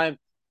yet, but I'm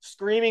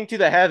screaming to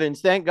the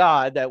heavens. Thank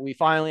God that we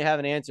finally have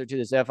an answer to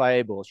this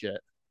FIA bullshit.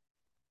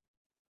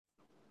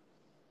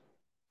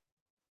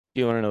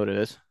 Do you want to know what it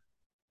is?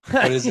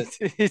 What is it?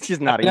 It's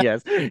just not a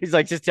yes. He's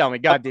like, just tell me.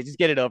 God, dude, just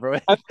get it over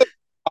with.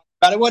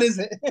 What is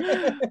it?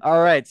 All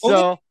right.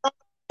 So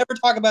never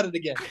talk about it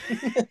again.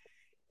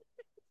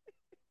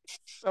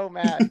 So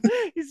mad.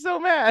 He's so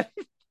mad.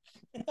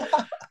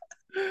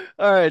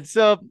 All right.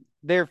 So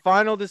their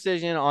final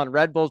decision on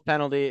Red Bull's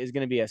penalty is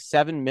going to be a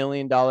 €7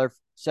 million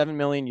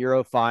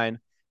fine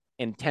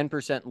and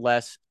 10%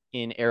 less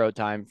in aero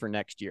time for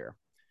next year.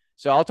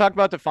 So I'll talk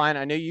about the fine.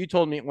 I know you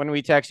told me when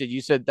we texted, you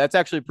said that's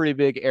actually a pretty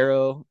big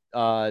aero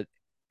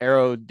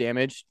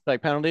damage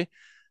like penalty.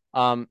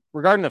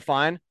 Regarding the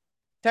fine,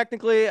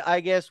 technically, I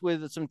guess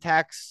with some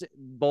tax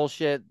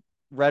bullshit,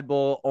 Red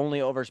Bull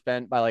only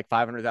overspent by like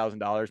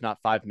 $500,000,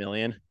 not $5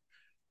 million.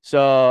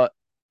 So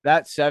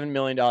that $7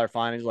 million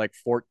fine is like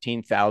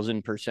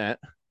 14,000%.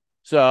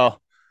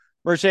 So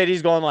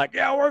Mercedes going like,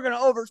 yeah, we're gonna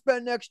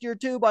overspend next year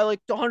too by like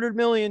 100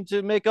 million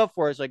to make up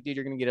for it. It's like, dude,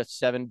 you're gonna get a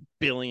 $7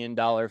 billion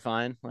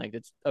fine. Like,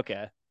 it's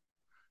okay.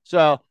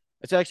 So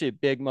it's actually a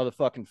big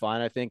motherfucking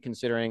fine, I think,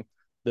 considering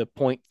the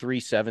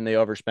 0.37 they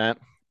overspent,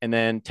 and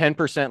then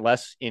 10%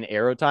 less in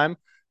aero time.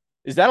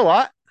 Is that a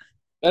lot?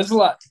 That's a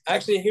lot.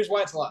 Actually, here's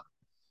why it's a lot.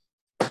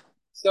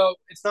 So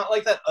it's not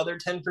like that other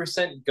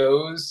 10%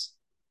 goes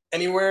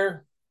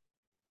anywhere.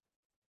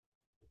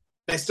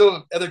 They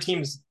still, other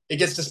teams, it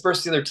gets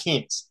dispersed to other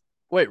teams.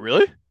 Wait,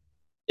 really?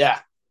 Yeah.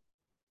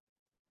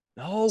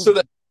 No. So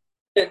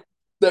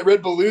that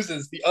Red Bull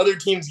loses, the other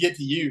teams get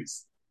to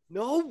use.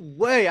 No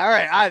way. All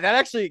right.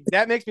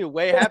 That makes me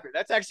way happier.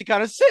 That's actually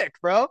kind of sick,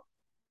 bro.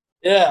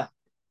 Yeah.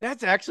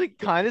 That's actually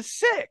kind of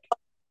sick.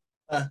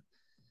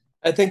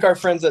 I think our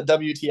friends at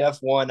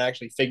WTF1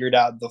 actually figured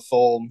out the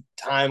full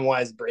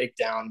time-wise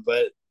breakdown.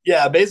 But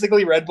yeah,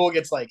 basically Red Bull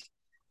gets like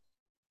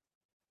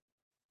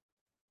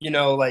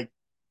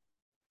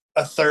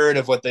a third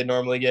of what they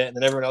normally get, and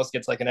then everyone else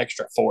gets like an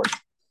extra fourth.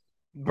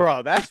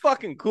 Bro, that's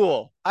fucking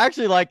cool. I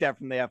actually like that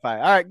from the FI.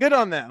 All right, good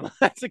on them.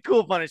 That's a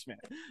cool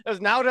punishment. That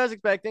was not what I was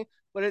expecting,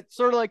 but it's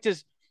sort of like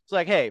it's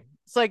like, hey,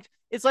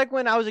 it's like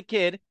when I was a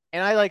kid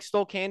and I like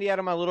stole candy out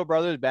of my little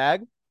brother's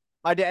bag.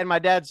 My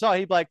dad saw it,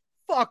 he'd be like,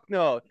 fuck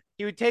no.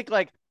 He would take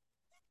like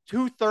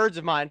 2/3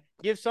 of mine,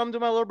 give some to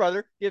my little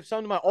brother, give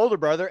some to my older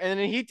brother, and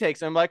then he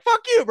takes them. I'm like,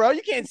 fuck you, bro.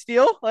 You can't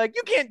steal. Like,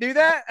 you can't do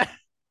that.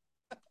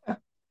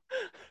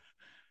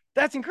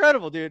 That's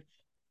incredible, dude.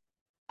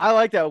 I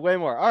like that way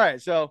more. All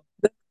right, so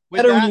with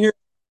better that, when you hear.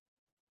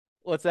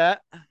 What's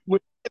that?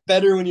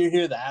 Better when you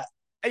hear that.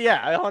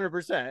 Yeah,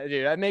 100%,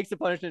 dude. That makes the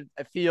punishment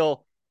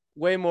feel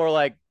way more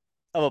like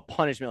of a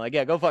punishment. Like,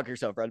 yeah, go fuck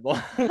yourself, Red Bull.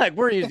 Like,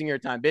 we're using your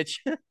time, bitch.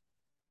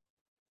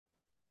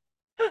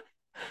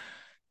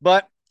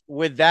 But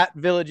with that,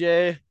 Village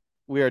A,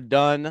 we are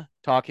done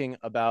talking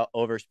about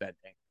overspending.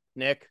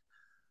 Nick,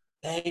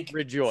 Thank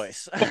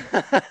rejoice.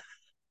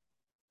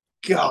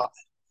 God.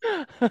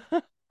 I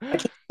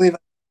can't believe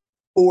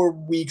 4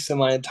 weeks of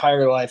my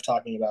entire life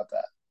talking about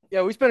that.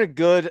 Yeah, we spent a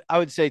good, I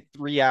would say,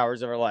 3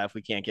 hours of our life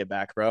we can't get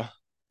back, bro.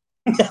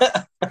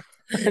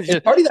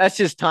 That's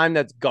just time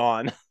that's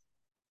gone.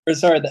 Or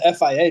sorry, the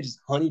FIA just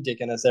honey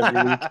dicking us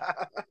every week.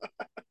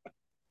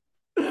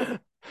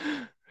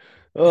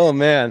 Oh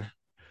man.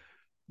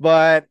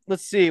 But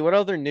let's see, what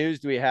other news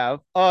do we have?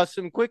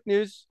 Some quick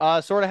news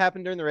sort of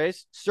happened during the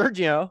race.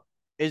 Sergio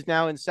is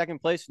now in second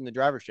place in the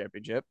drivers'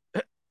 championship.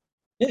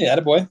 Yeah,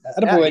 attaboy.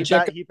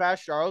 Yeah, he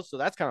passed Charles, so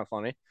that's kind of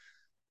funny.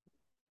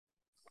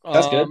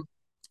 That's good.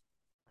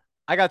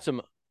 I got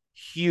some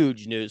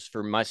huge news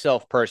for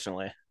myself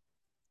personally.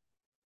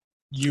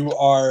 You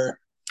are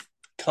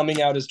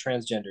coming out as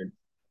transgendered.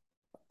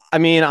 I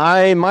mean,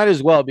 I might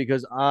as well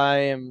because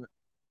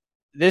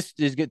this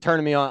is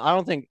turning me on. I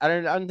don't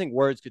think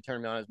words could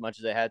turn me on as much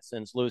as they had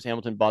since Lewis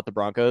Hamilton bought the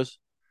Broncos.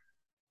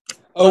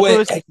 Oh But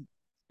wait,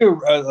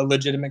 Lewis, a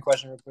legitimate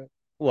question real quick.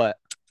 what?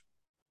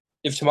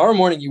 If tomorrow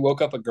morning you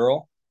woke up a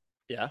girl,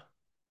 Yeah,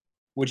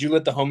 would you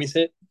let the homies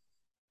hit?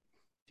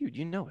 dude,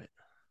 you know it.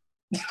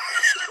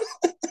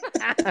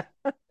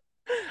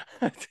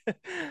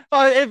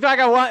 Oh, if I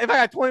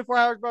got 24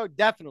 hours, bro,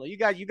 definitely. You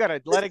got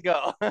to let it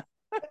go. I'm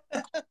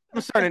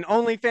starting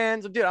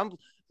OnlyFans, dude. I'm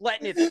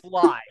letting it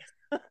fly.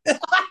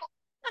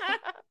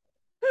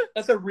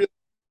 That's a real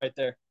right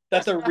there.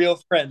 That's a real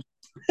friend.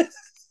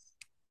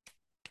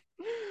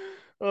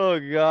 Oh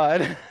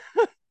God.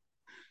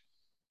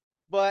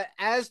 But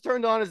as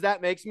turned on as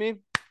that makes me,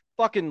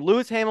 fucking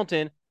Lewis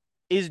Hamilton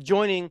is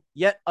joining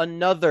yet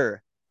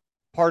another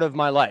part of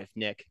my life,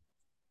 Nick.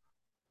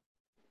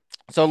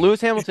 So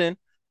Lewis Hamilton,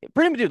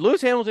 pretty much, dude,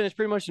 Lewis Hamilton is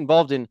pretty much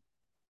involved in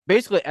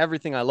basically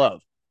everything I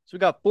love. So we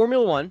got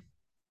Formula One.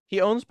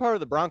 He owns part of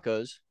the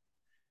Broncos,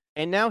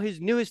 and now his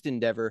newest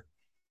endeavor,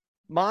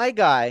 my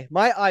guy,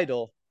 my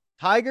idol,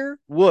 Tiger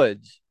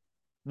Woods,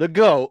 the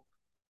GOAT,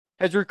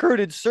 has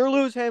recruited Sir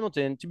Lewis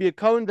Hamilton to be a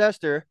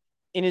co-investor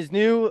in his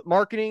new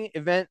marketing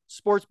event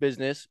sports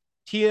business,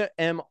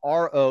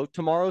 TMRO,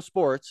 Tomorrow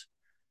Sports,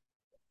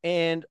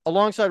 and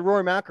alongside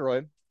Rory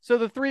McIlroy. So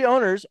the three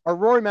owners are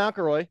Rory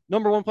McIlroy,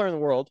 number one player in the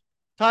world,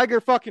 Tiger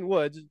fucking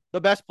Woods,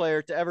 the best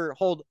player to ever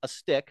hold a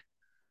stick,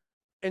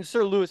 and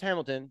Sir Lewis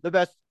Hamilton, the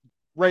best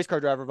race car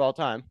driver of all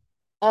time,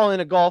 all in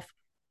a golf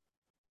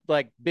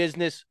like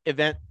business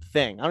event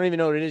thing. I don't even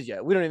know what it is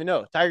yet. We don't even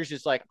know. Tiger's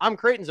just like, I'm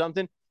creating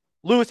something.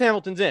 Lewis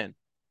Hamilton's in.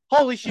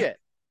 Holy shit.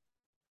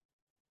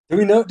 Do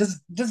we know?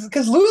 Does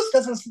because Lewis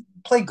doesn't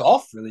play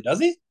golf really? Does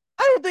he?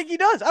 I don't think he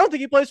does. I don't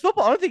think he plays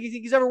football. I don't think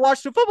he's ever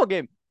watched a football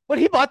game. But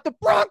he bought the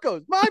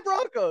Broncos, my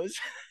Broncos.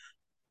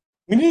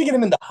 We need to get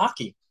him into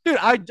hockey. Dude,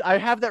 I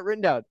have that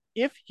written down.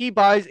 If he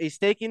buys a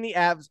stake in the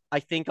Avs, I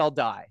think I'll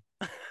die.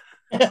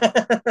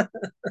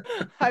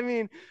 I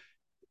mean,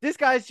 this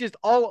guy's just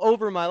all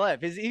over my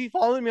life. Is he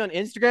following me on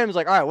Instagram? He's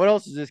like, all right, what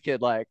else is this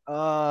kid like?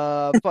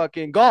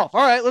 Fucking golf.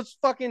 All right, let's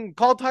fucking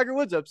call Tiger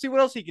Woods up. See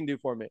what else he can do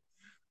for me.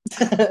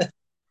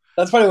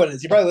 That's probably what it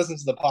is. He probably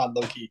listens to the pod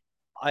low key.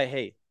 I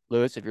hate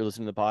Lewis. If you're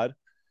listening to the pod,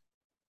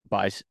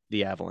 buy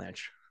the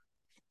Avalanche.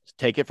 Just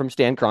take it from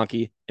Stan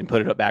Kroenke and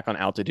put it up back on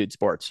Altitude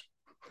Sports.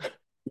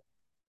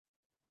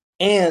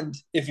 And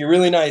if you're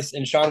really nice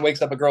and Sean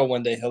wakes up a girl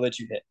one day, he'll let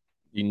you hit.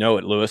 You know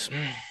it, Lewis.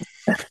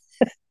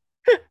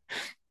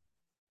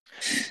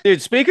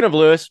 Dude, speaking of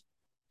Lewis,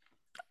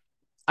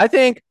 I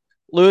think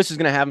Lewis is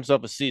going to have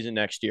himself a season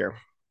next year.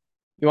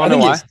 You want to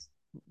know why?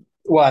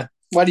 Why?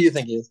 Why do you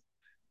think he is?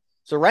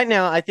 So right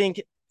now, I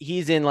think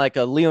he's in like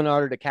a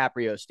Leonardo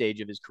DiCaprio stage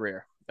of his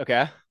career.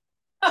 Okay.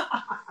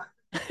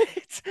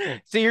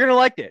 So you're going to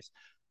like this.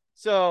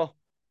 So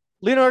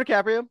Leonardo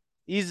DiCaprio,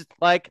 he's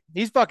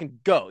fucking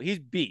go. He's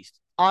beast.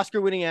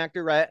 Oscar winning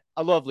actor, right?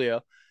 I love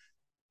Leo.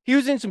 He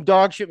was in some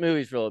dog shit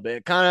movies for a little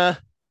bit. Kind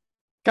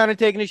of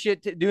taking a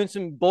shit, doing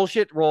some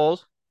bullshit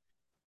roles.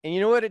 And you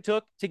know what it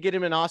took to get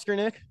him an Oscar,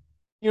 Nick?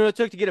 You know what it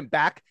took to get him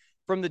back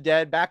from the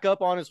dead, back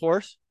up on his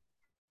horse?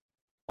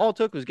 All it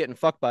took was getting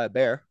fucked by a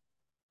bear.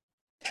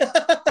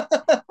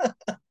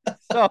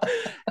 So,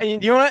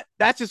 and you know what?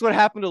 That's just what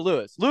happened to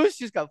Lewis. Lewis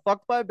just got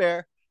fucked by a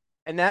bear,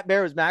 and that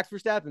bear was Max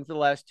Verstappen for the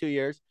last 2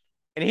 years.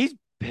 And he's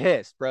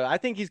pissed, bro. I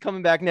think he's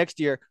coming back next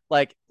year.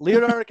 Like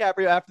Leonardo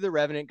DiCaprio after The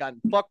Revenant got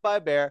fucked by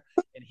a bear,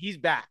 and he's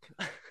back.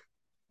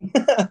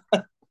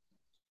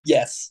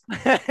 Yes.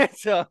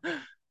 So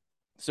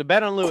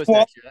bet on Lewis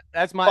next year.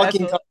 That's my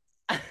fucking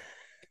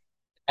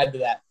add to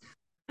that.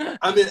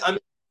 I'm in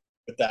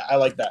with that. I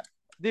like that.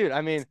 Dude,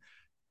 I mean,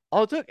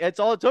 it's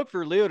all it took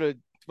for Leo to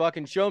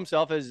fucking show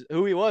himself as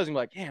who he was and be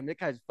like, damn, that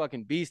guy's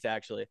fucking beast,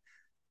 actually.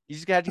 He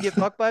just had to get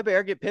fucked by a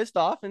bear, get pissed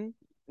off, and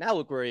now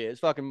look where he is.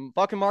 Fucking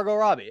Margot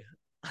Robbie.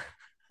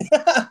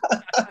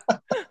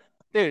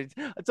 Dude,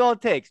 that's all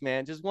it takes,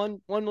 man. Just one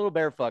little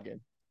bear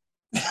fucking.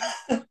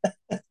 I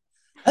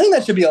think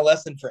that should be a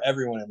lesson for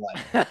everyone in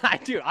life.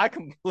 I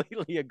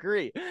completely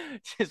agree.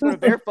 Just when a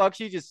bear fucks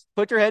you, just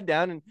put your head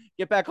down and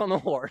get back on the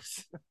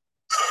horse.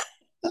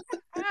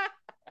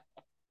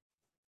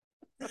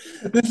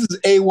 This is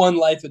A1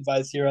 life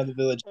advice here on the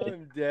Village.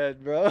 I'm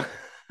dead, bro.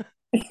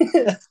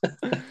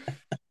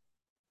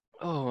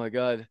 Oh my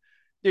god.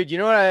 Dude, you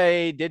know what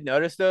I did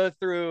notice though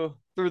through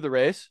the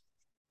race?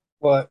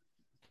 What?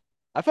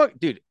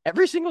 Dude,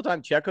 every single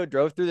time Checo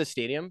drove through the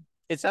stadium,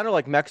 it sounded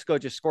like Mexico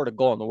just scored a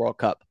goal in the World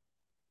Cup.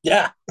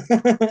 Yeah.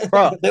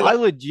 Bro, I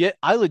legit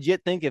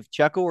think if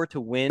Checo were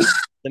to win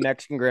the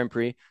Mexican Grand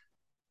Prix,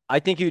 I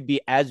think he would be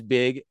as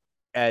big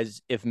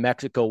as if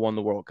Mexico won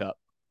the World Cup.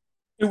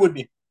 It would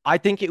be. I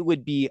think it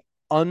would be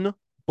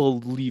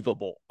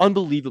unbelievably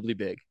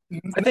big.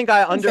 I think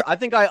I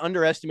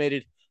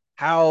underestimated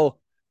how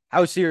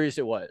serious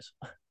it was.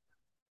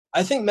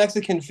 I think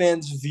Mexican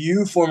fans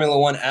view Formula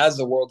One as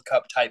a World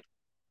Cup type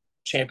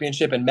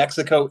championship, and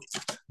Mexico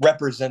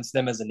represents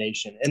them as a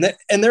nation,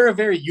 and they're a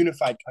very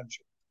unified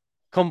country.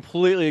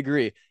 Completely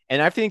agree,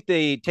 and I think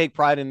they take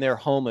pride in their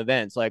home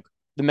events, like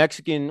the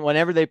Mexican.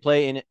 Whenever they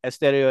play in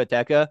Estadio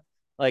Azteca,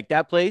 like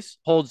that place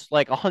holds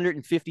like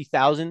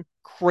 150,000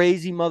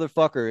 crazy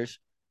motherfuckers,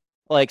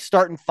 like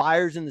starting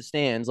fires in the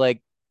stands.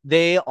 Like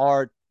they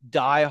are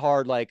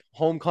diehard, like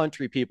home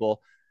country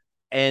people,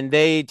 and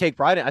they take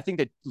pride in. I think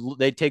that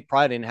they take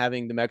pride in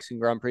having the Mexican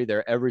Grand Prix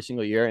there every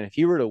single year. And if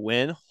he were to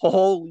win,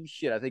 holy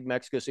shit, I think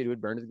Mexico City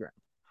would burn to the ground.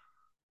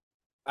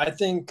 I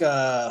think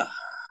that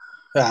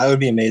would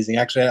be amazing.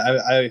 Actually,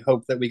 I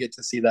hope that we get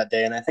to see that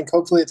day, and I think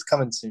hopefully it's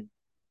coming soon.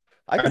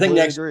 I I think completely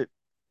next agree.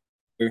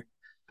 year.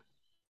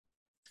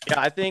 Yeah,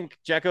 I think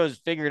Checo's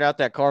figured out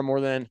that car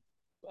more than.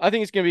 I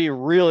think it's going to be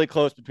really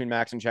close between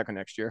Max and Checo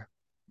next year.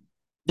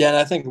 Yeah, and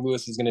I think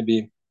Lewis is going to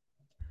be.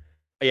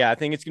 Yeah, I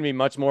think it's going to be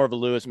much more of a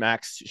Lewis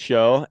Max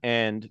show.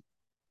 And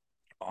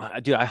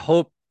dude, I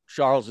hope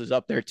Charles is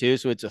up there too.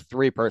 So it's a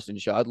 3-person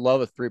show. I'd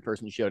love a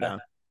 3-person showdown.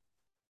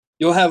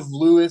 You'll have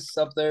Lewis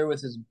up there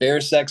with his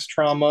bear sex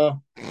trauma.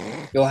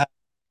 You'll have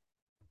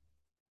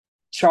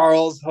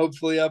Charles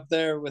hopefully up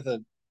there with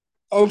a.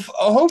 Oh,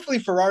 hopefully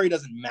Ferrari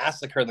doesn't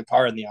massacre the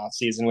car in the off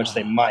season, which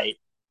they might.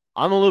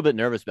 I'm a little bit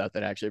nervous about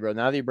that actually, bro.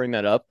 Now that you bring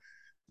that up,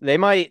 they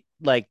might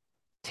like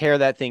tear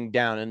that thing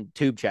down and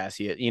tube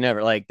chassis it. You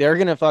never like they're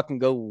gonna fucking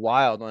go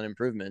wild on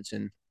improvements,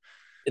 and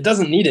It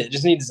doesn't need it. It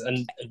just needs a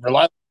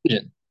reliable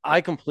engine.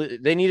 I completely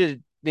they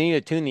need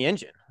to tune the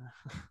engine.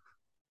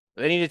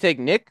 They need to take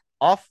Nick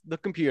off the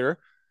computer,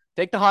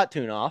 take the hot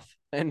tune off,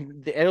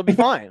 and it'll be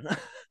fine.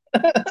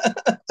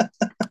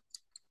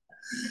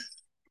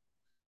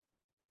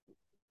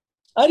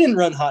 I didn't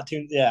run hot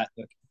tunes. Yeah.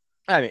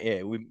 I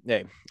mean,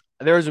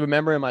 there was a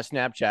member in my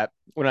Snapchat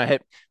when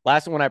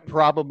when I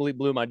probably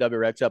blew my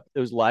WRX up. It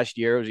was last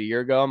year. It was a year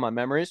ago. My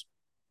memories.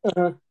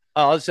 Uh-huh.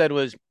 All it said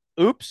was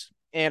 "oops,"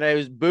 and it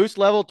was boost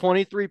level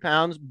 23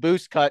 pounds,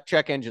 boost cut,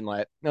 check engine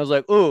light. And I was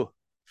like, "Ooh,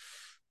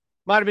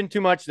 might have been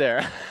too much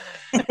there."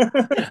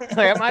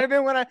 Like it might have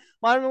been when I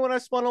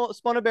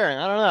spun a bearing.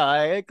 I don't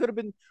know. It could have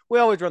been. We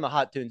always run the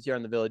hot tunes here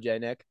on the Village A,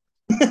 Nick.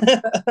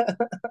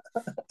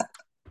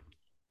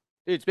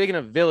 Dude, speaking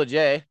of Village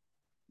A,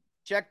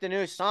 check the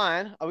new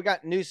sign. Oh, we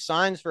got new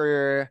signs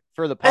for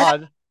the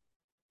pod.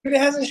 It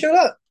hasn't showed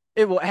up.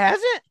 Has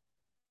it?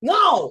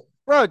 No,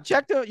 Bro,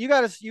 check you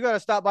gotta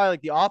stop by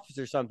like the office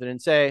or something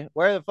and say,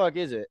 where the fuck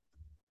is it?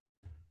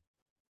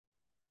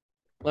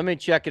 Let me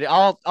check it.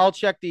 I'll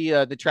check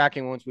the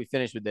tracking once we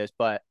finish with this,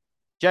 but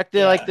check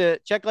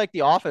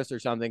the office or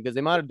something because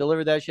they might have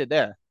delivered that shit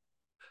there.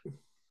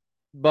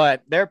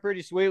 But they're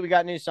pretty sweet. We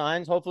got new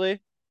signs,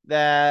 hopefully.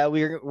 That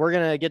we're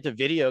gonna get the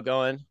video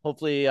going.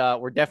 Hopefully,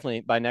 we're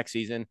definitely by next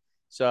season.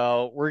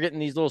 So we're getting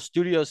these little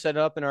studios set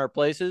up in our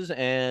places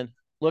and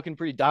looking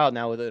pretty dialed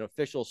now with an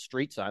official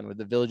street sign with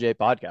the Village A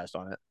podcast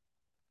on it.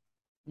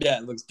 Yeah,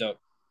 it looks dope.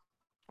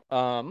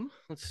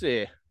 Let's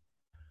see.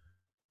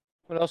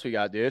 What else we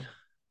got, dude?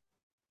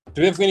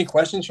 Do we have any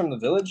questions from the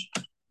village?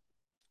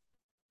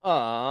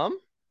 Um,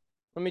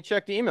 Let me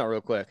check the email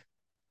real quick.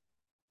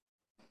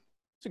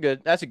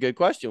 That's a good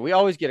question. We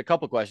always get a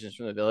couple questions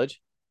from the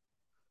village.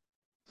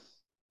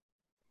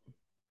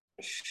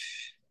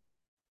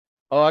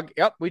 Oh,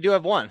 yep, we do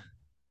have one.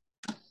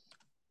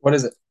 What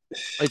is it?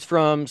 It's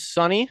from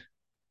Sonny.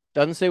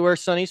 Doesn't say where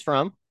Sonny's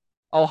from.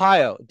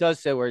 Ohio. It does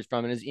say where he's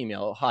from in his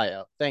email.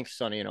 Ohio. Thanks,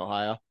 Sonny in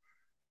Ohio.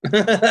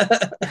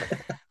 That's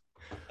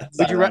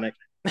Would you ironic.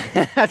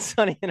 That's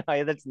Sonny in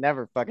Ohio. That's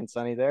never fucking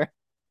Sonny there.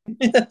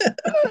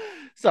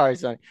 Sorry,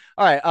 Sonny.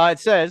 All right. It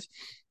says,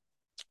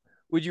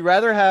 would you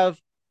rather have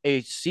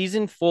a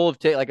season full of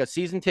like a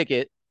season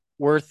ticket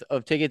worth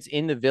of tickets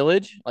in the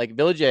village, like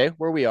Village A,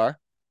 where we are,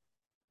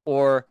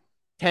 or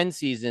 10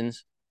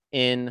 seasons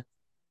in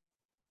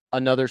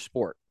another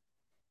sport?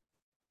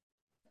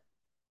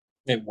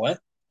 Wait, what?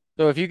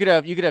 So if you could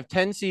have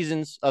 10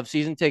 seasons of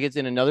season tickets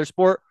in another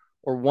sport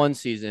or one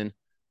season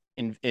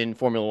in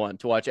Formula One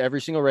to watch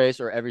every single race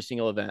or every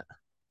single event.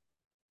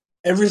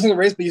 Every single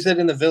race, but you said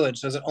in the village.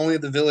 So is it only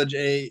the village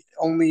A?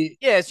 Only.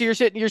 Yeah, so you're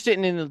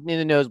sitting in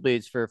the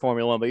nosebleeds for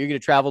Formula One, but you're gonna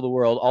travel the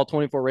world, all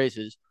 24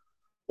 races.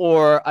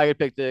 Or I could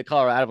pick the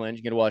Colorado Avalanche.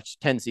 You get to watch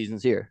 10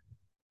 seasons here.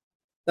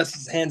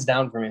 That's hands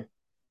down for me.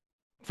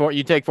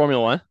 You take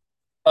Formula One.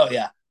 Oh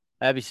yeah,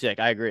 That'd be sick.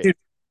 I agree. dude.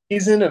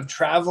 Season of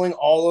traveling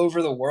all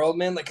over the world,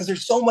 man. Like, because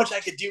there's so much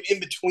I could do in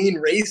between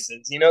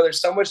races. You know,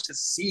 there's so much to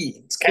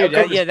see.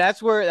 Dude, yeah,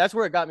 that's where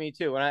it got me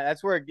too.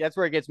 That's where it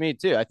gets me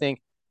too.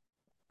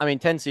 I mean,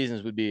 10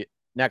 seasons would be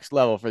next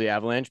level for the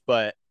Avalanche,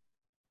 but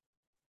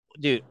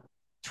dude,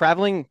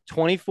 traveling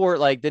 24,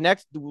 like the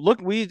next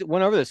look, we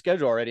went over the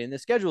schedule already, and the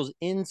schedule is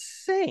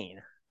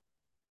insane.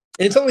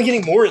 It's only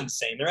getting more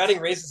insane. They're adding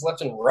races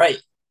left and right.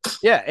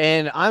 Yeah,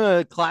 and I'm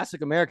a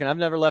classic American. I've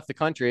never left the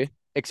country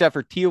except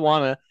for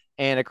Tijuana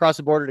and across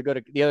the border to go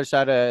to the other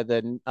side of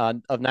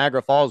of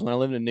Niagara Falls when I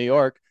lived in New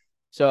York.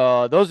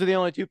 So those are the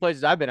only two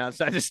places I've been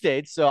outside the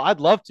states. So I'd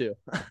love to.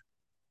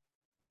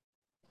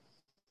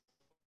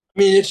 I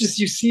mean, it's just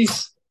you see.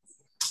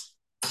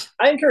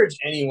 I encourage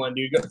anyone,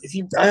 dude. If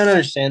you, I don't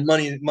understand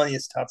money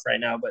is tough right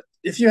now, but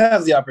if you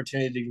have the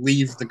opportunity to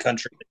leave the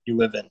country that you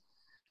live in,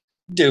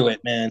 do it,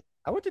 man.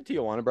 I went to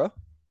Tijuana, bro.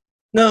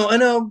 No, I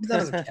know, but that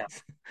doesn't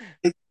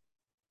count.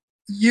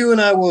 You and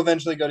I will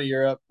eventually go to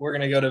Europe. We're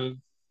gonna go to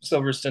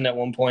Silverstone at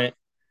one point.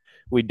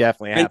 We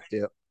definitely And have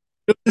to.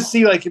 to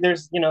see like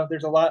there's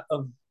a lot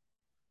of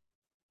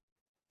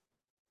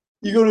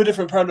you go to a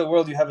different part of the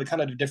world, you have a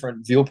kind of a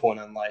different viewpoint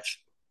on life.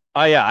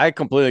 Oh yeah, I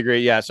completely agree.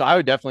 Yeah, so I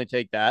would definitely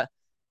take that.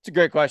 It's a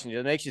great question. Dude.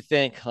 It makes you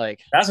think,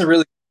 like, That's a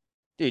really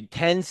dude,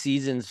 10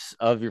 seasons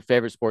of your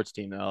favorite sports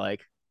team, though.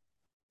 Like,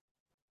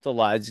 it's a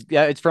lot.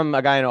 Yeah, it's from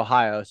a guy in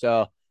Ohio.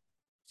 So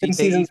he good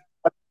take, seasons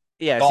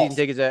yeah, season golf.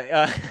 tickets.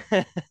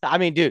 I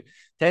mean, dude,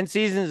 10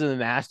 seasons of the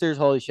Masters.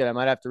 Holy shit, I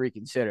might have to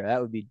reconsider.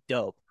 That would be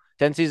dope.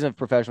 10 seasons of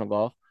professional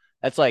golf.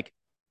 That's like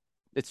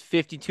it's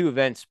 52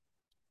 events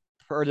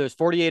per. There's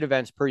 48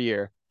 events per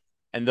year,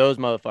 and those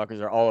motherfuckers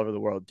are all over the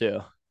world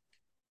too.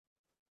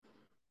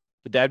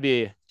 But that'd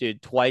be,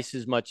 dude, twice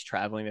as much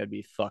traveling. That'd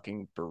be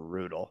fucking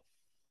brutal.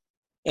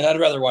 And I'd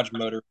rather watch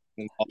motor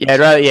than golf. Yeah, I'd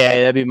rather,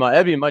 yeah,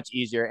 that'd be much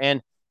easier.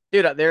 And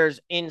dude,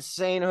 there's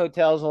insane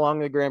hotels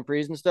along the Grand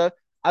Prix and stuff.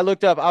 I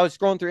looked up. I was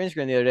scrolling through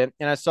Instagram the other day,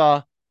 and I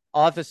saw.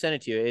 I'll have to send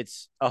it to you.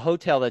 It's a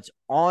hotel that's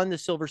on the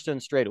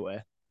Silverstone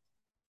Straightaway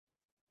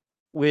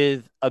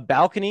with a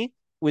balcony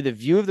with a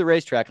view of the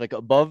racetrack, like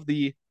above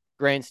the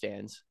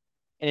grandstands,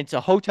 and it's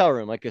a hotel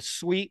room, like a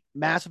suite,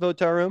 massive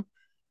hotel room.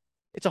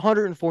 It's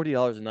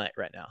 $140 a night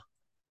right now.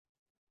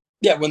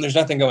 Yeah, when there's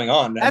nothing going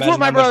on. That's what Imagine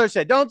my how much. brother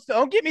said.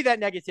 Don't give me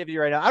that negativity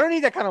right now. I don't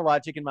need that kind of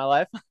logic in my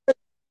life.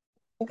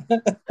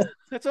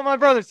 That's what my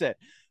brother said.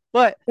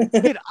 But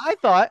dude, I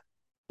thought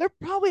they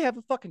probably have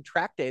a fucking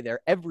track day there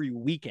every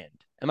weekend.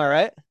 Am I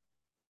right?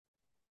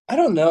 I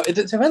don't know. It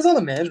depends on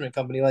the management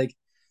company. Like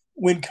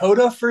when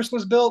Coda first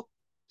was built,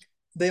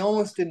 they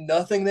almost did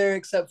nothing there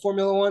except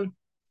Formula One.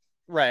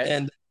 Right.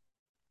 And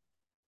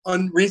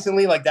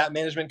recently, like that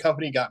management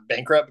company got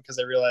bankrupt because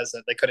they realized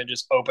that they couldn't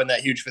just open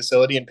that huge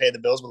facility and pay the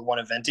bills with one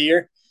event a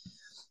year.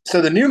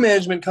 So the new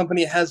management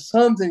company has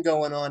something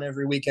going on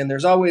every weekend.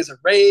 There's always a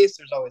race.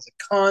 There's always a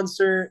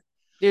concert.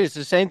 Dude, it's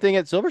the same thing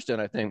at Silverstone,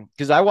 I think.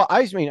 Because I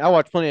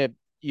watch plenty of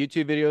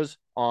YouTube videos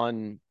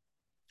on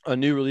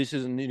new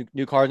releases and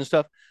new cars and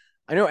stuff.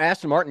 I know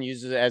Aston Martin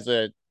uses it as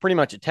a pretty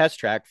much a test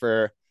track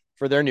for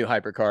their new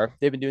hypercar.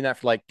 They've been doing that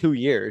for like 2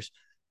 years,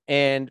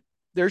 and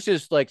there's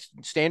just like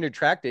standard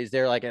track days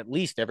there, like at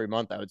least every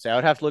month. I would say I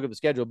would have to look at the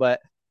schedule,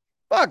 but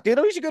fuck, dude,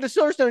 we should go to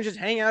Silverstone and just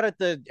hang out at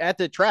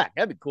the track.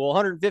 That'd be cool.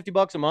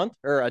 $150 a month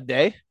or a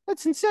day.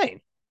 That's insane.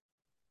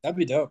 That'd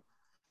be dope.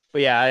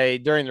 But yeah,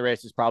 during the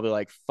race is probably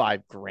like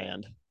 5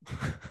 grand.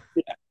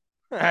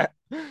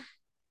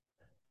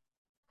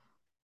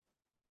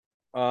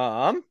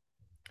 um,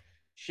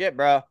 shit,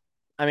 bro.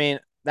 I mean,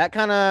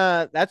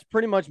 that's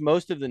pretty much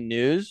most of the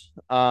news.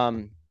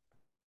 I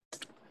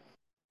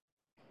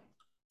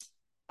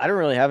don't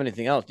really have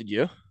anything else. Did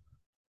you?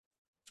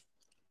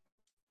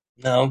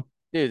 No,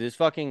 Dude, this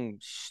fucking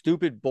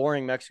stupid,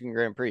 boring Mexican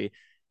Grand Prix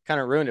kind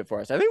of ruined it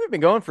for us. I think we've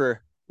been going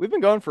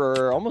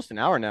for almost an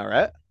hour now,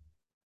 right?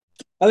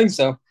 I think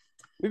so.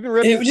 We've been It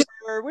ripping was just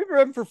for we've been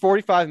ripping for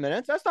 45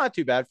 minutes. That's not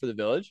too bad for the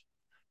village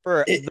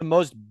for it. the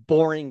most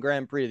boring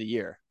Grand Prix of the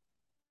year.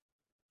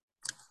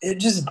 It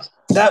just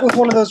that was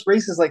one of those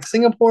races. Like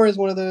Singapore is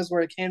one of those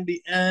where it can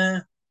be,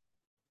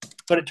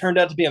 but it turned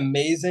out to be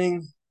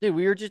amazing. Dude,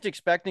 we were just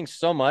expecting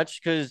so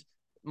much because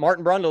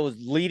Martin Brundle was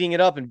leading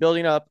it up and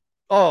building up.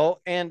 Oh,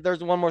 and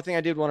there's one more thing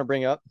I did want to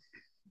bring up.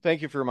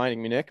 Thank you for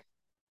reminding me, Nick.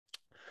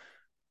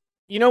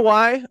 You know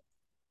why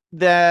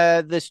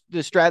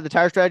the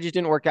tire strategies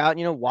didn't work out?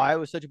 You know why it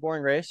was such a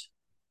boring race?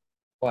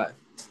 What?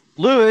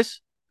 Lewis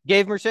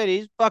gave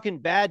Mercedes fucking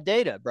bad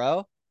data,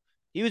 bro.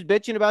 He was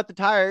bitching about the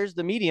tires,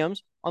 the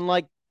mediums, on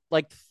like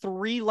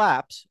 3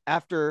 laps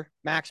after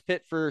Max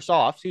pit for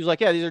softs. He was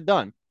like, "Yeah, these are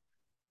done."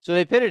 So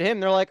they pitted him.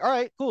 They're like, "All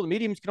right, cool. The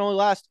mediums can only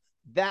last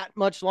that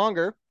much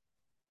longer."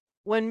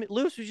 When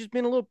Lewis was just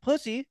being a little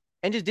pussy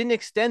and just didn't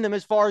extend them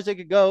as far as they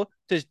could go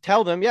to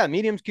tell them, "Yeah,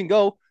 mediums can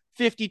go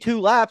 52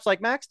 laps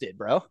like Max did,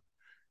 bro."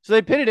 So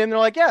they pitted him. They're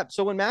like, "Yeah."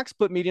 So when Max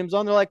put mediums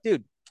on, they're like,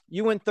 "Dude,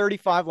 you went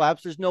 35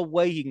 laps. There's no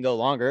way he can go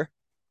longer."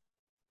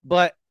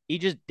 But he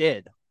just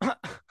did.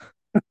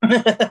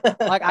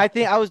 Like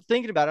I was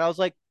thinking about it. I was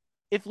like,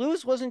 if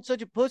Lewis wasn't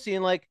such a pussy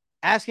and like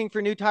asking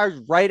for new tires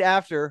right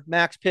after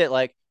Max pit,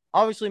 like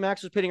obviously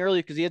Max was pitting early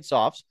because he had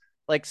softs.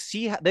 Like,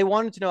 they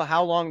wanted to know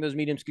how long those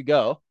mediums could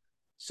go,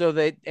 so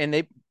they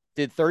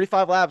did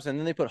 35 laps and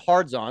then they put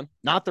hards on.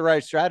 Not the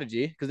right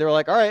strategy because they were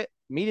like, all right,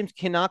 mediums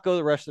cannot go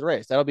the rest of the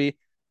race. That'll be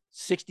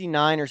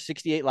 69 or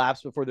 68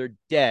 laps before they're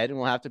dead, and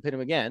we'll have to pit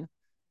them again.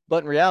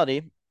 But in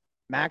reality,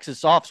 Max's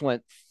softs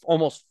went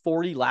almost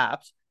 40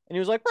 laps. And he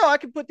was like, bro, I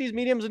could put these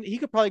mediums and he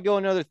could probably go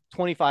another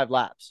 25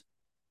 laps.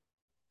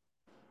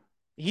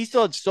 He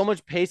still had so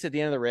much pace at the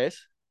end of the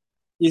race.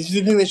 You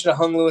think they should have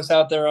hung Lewis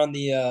out there on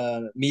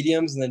the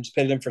mediums and then just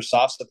pitted him for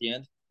softs at the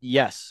end?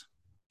 Yes.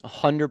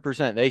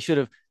 100%. They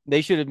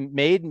should have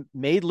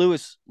made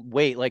Lewis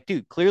wait. Like,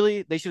 dude,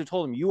 clearly they should have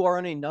told him you are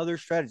on another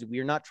strategy. We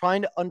are not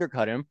trying to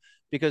undercut him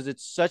because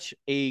it's such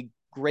a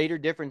greater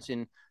difference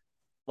in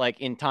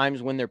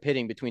times when they're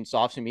pitting between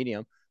softs and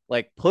medium.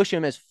 Like, push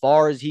him as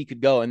far as he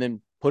could go and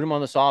then put him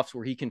on the softs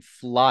where he can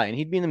fly. And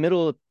he'd be in the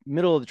middle of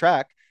the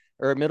track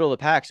or middle of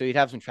the pack, so he'd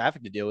have some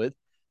traffic to deal with.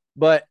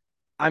 But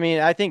I mean,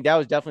 I think that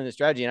was definitely the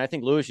strategy, and I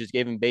think Lewis just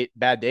gave him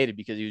bad data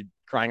because he was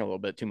crying a little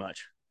bit too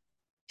much.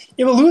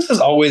 Yeah, but Lewis has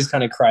always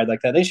kind of cried like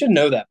that. They should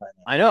know that by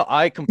now. I know.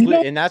 I You know,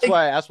 completely, and that's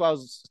why I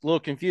was a little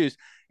confused.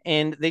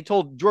 And they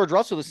told George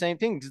Russell the same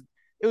thing.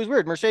 It was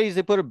weird. Mercedes,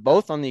 they put it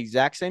both on the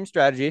exact same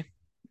strategy,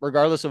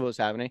 regardless of what was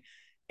happening.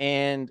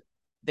 And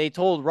they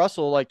told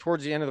Russell, like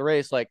towards the end of the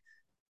race, like,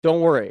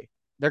 don't worry,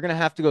 they're gonna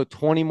have to go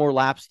 20 more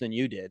laps than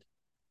you did.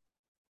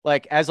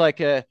 Like as like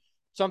a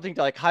something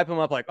to like hype him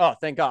up, like, oh,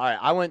 thank God,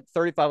 I went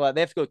 35 laps.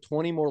 They have to go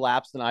 20 more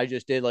laps than I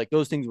just did. Like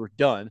those things were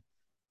done.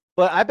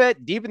 But I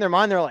bet deep in their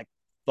mind, they're like,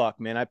 fuck,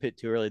 man, I pit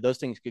too early. Those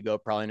things could go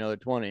probably another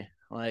 20.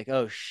 Like,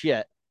 oh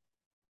shit.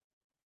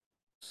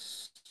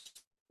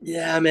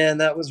 yeah, man,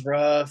 that was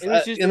rough. It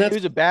was just And it that's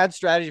was a bad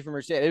strategy for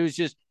Mercedes. It was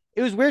just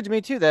it was weird to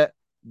me too that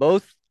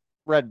both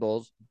Red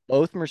Bulls,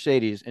 both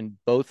Mercedes, and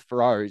both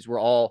Ferraris were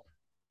all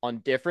on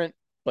different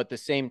but the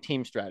same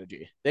team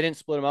strategy. They didn't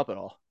split them up at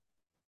all.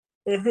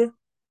 uh-huh.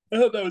 I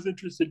thought that was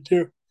interesting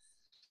too.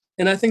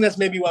 And I think that's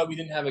maybe why we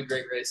didn't have a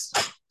great race.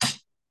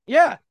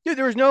 Yeah, dude,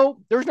 there was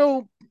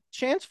no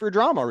chance for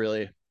drama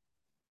really.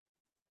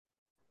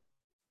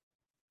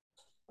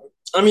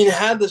 I mean,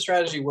 had the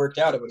strategy worked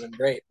out, it would have been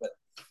great.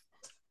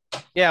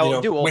 But Yeah, you well,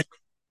 know, dude, well,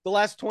 the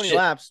last 20 shit.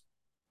 laps,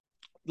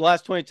 the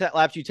last 20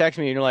 laps you text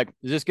me and you're like,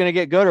 is this gonna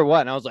get good or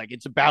what? And I was like,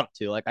 it's about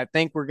to. Like, I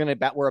think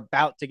we're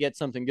about to get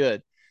something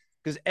good.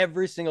 Because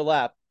every single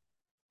lap,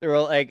 they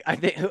were like, I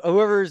think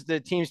whoever's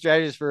the team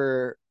strategist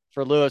for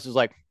Lewis was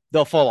like,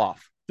 they'll fall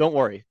off. Don't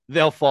worry,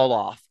 they'll fall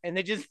off. And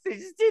they just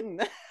didn't.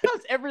 That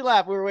was every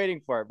lap we were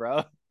waiting for it,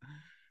 bro.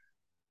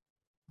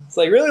 It's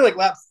like really like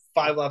lap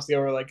 5 laps ago,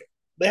 we're like,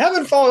 they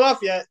haven't fallen off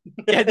yet.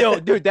 Yeah,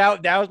 no, dude,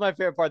 that was my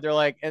favorite part. They're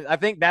like, and I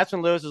think that's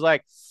when Lewis was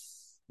like,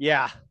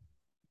 yeah,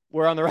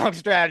 we're on the wrong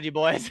strategy,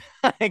 boys.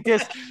 Like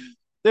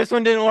this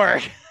one didn't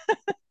work.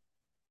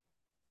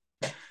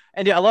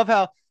 And dude, I love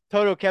how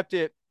Toto kept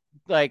it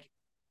like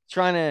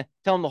trying to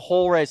tell him the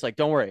whole race, like,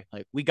 don't worry,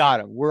 like we got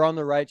him. We're on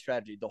the right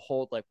strategy. The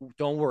whole like,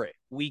 don't worry,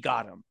 we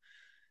got him.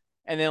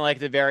 And then like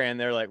the very end,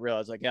 they're like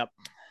realize like, yep,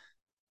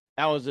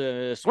 that was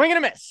a swing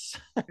and a miss.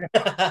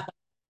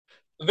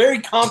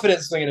 Very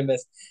confident swing and a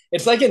miss.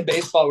 It's like in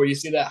baseball where you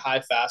see that high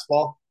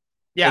fastball and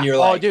Yeah. you're Oh,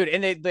 like, dude,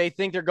 and they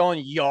think they're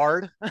going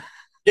yard.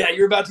 yeah,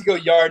 you're about to go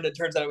yard, and it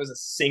turns out it was a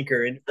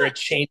sinker or a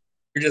chain.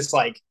 You're just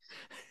like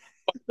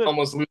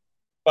almost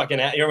fucking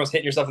at, you're almost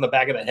hitting yourself in the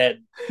back of the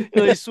head.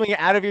 You swing it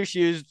out of your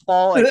shoes,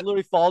 fall like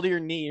literally fall to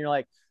your knee, and you're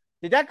like,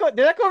 did that go?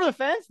 Did that go over the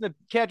fence? And the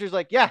catcher's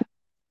like, yeah,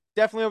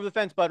 definitely over the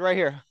fence, bud, right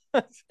here,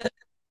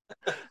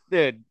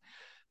 dude.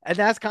 And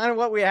that's kind of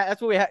what we had.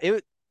 That's what we had.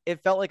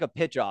 It felt like a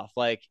pitch off.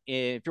 Like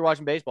if you're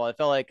watching baseball, it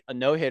felt like a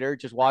no hitter.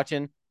 Just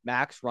watching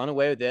Max run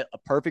away with it. A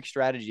perfect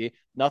strategy.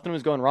 Nothing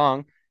was going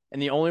wrong. And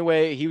the only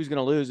way he was going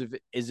to lose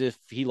is if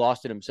he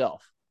lost it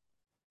himself.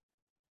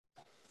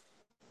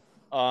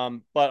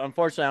 But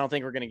unfortunately, I don't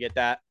think we're going to get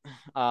that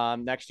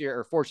next year.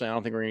 Or fortunately, I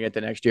don't think we're going to get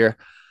that next year.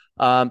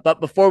 But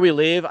before we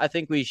leave, I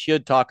think we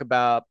should talk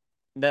about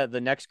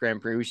the next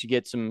Grand Prix. We should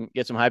get some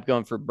hype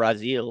going for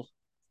Brazil,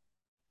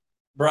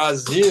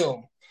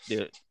 Brazil,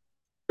 dude.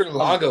 I,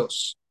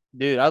 Lagos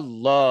dude, I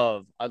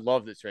love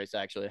this race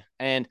actually.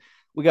 And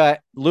we got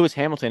Lewis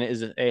Hamilton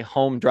is a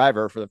home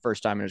driver for the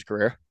first time in his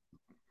career.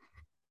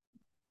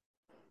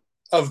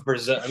 of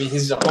Brazil. I mean,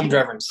 he's a home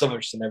driver in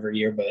Silverstone every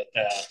year, but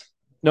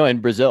No,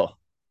 in Brazil.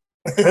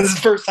 this is his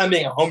first time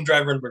being a home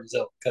driver in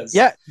Brazil because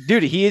Yeah,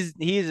 dude, he is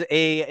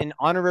an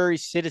honorary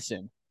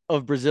citizen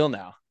of Brazil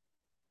now.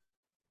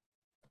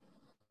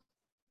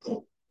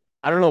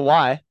 I don't know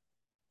why.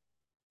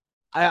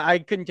 I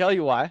couldn't tell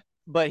you why,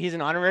 but he's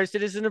an honorary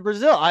citizen of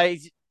Brazil.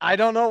 I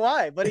don't know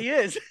why, but he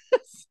is.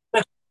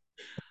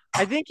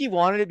 I think he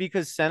wanted it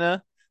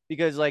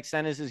because like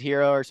Senna's his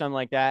hero or something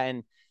like that,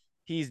 and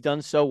he's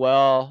done so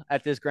well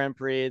at this Grand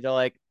Prix. They're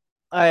like,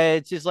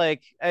 it's just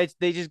like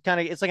they just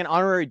kind of it's like an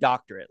honorary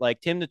doctorate.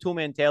 Like Tim the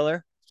Toolman Taylor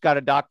has got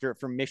a doctorate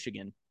from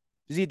Michigan.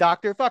 Is he a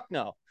doctor? Fuck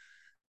no.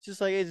 It's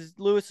just like is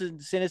Lewis a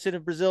citizen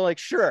of Brazil? Like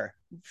sure,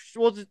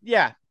 well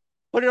yeah,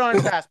 put it on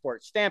his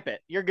passport, stamp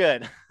it. You're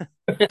good.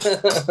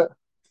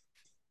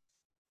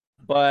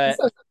 But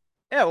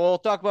yeah, we'll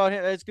talk about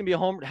him. It's gonna be a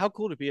home. How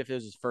cool would it be if it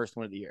was his first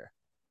one of the year?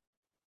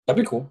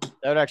 that'd be cool.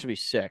 That would actually be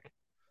sick.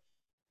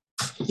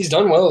 He's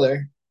done well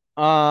there.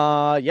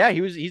 Yeah,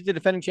 he's the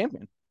defending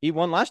champion. He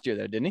won last year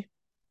there, didn't he?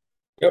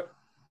 Yep.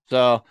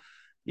 So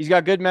he's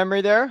got good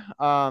memory there.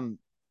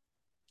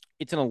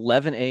 It's an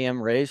 11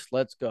 a.m. race.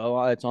 Let's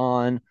go. It's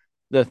on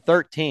the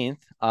 13th.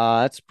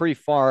 That's pretty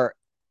far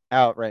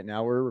out right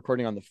now. We're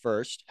recording on the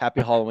 1st.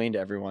 Happy Halloween to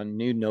everyone.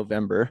 New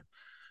November.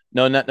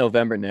 No, not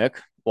November,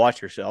 Nick.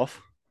 Watch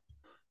yourself.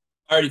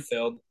 I already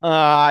failed.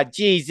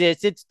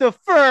 Jesus, it's the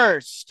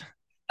 1st.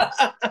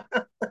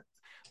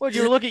 What,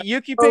 you were looking at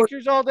Yuki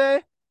pictures all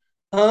day?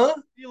 Huh?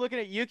 You looking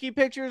at Yuki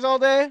pictures all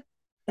day?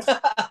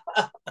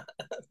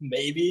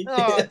 Maybe.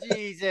 Oh,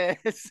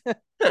 Jesus.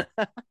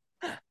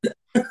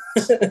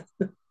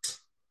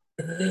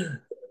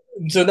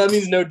 So that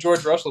means no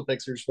George Russell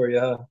pictures for you,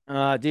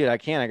 huh? Dude, I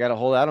can't. I got to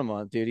hold out a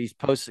month, dude. He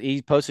posts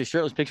a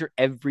shirtless picture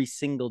every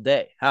single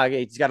day.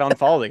 He's got to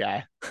unfollow the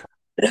guy.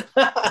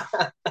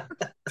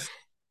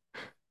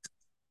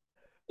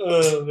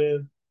 Oh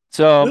man,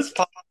 So this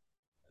podcast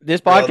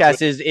this rail to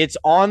podcast is it's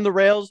on the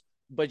rails,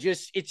 but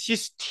it's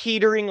just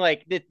teetering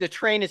like the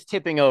train is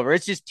tipping over.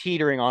 It's just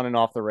teetering on and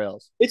off the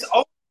rails. it's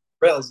all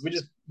rails. We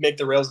just make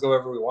the rails go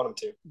wherever we want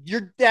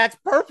them That's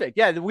perfect.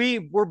 Yeah,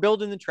 we're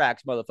building the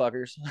tracks,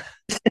 motherfuckers.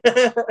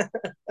 to.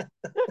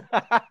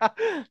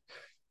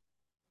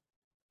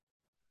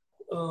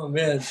 Oh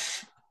man,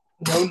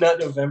 no nut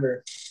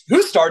November.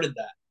 Who started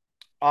that?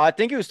 I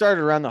think it was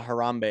started around the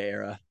Harambe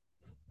era.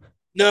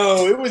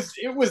 No, it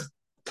was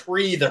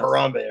pre the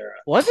Harambe era.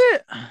 Was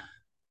it?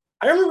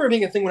 I remember it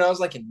being a thing when I was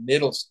like in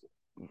middle school.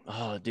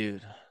 Oh,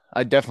 dude,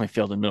 I definitely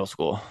failed in middle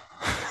school.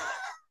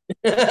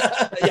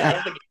 Yeah, I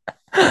don't think.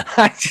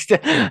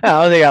 I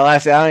don't think I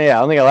lasted. I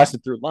don't think I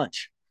lasted through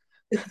lunch.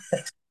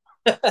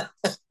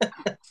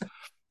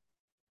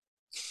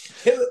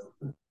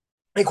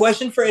 A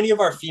question for any of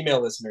our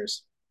female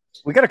listeners: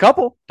 We got a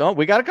couple. Don't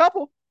we got a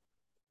couple?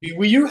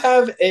 will you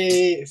have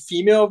a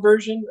female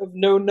version of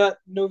No Nut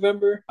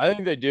November? I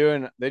think they do,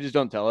 and they just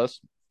don't tell us.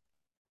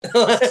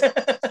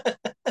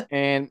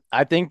 And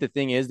I think the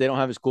thing is, they don't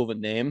have as cool of a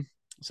name,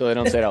 so they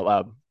don't say it out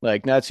loud.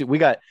 Like that's we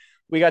got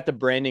the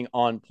branding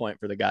on point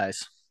for the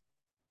guys.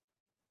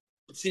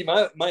 See,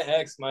 my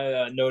ex,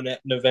 my No Nut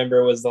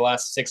November was the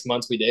last 6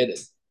 months we dated.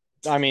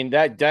 I mean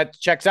that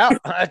checks out.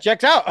 That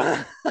checks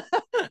out.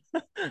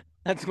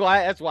 That's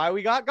why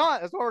we got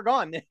gone. That's why we're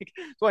gone, Nick.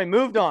 That's why we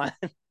moved on.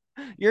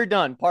 You're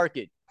done. Park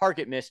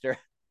it, Mister.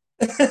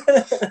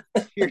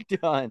 You're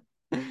done.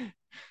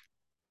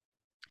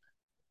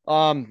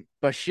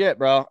 But shit,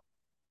 bro.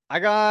 I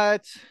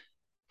got.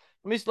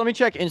 Let me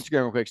check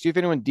Instagram real quick. See if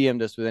anyone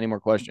DM'd us with any more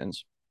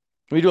questions.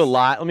 Let me do a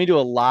live. Let me do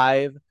a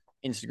live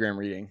Instagram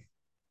reading.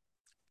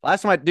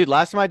 Last time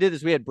I did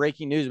this, we had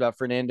breaking news about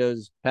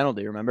Fernando's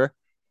penalty. Remember?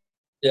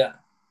 Yeah.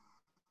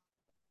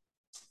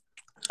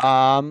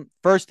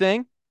 First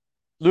thing,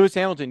 Lewis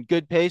Hamilton,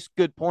 good pace,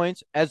 good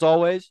points, as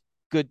always,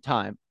 good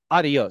time.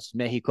 Adios,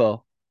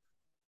 Mexico.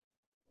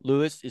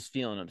 Lewis is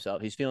feeling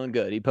himself. He's feeling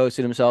good. He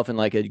posted himself in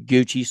like a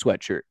Gucci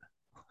sweatshirt.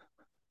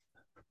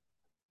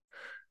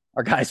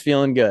 Our guy's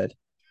feeling good.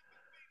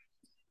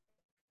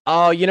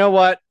 Oh, you know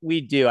what?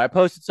 We do. I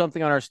posted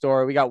something on our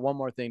story. We got one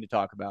more thing to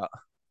talk about.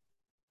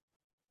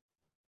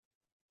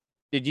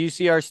 Did you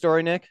see our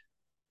story, Nick?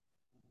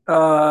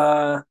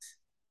 Uh,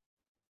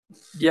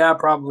 yeah,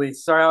 probably.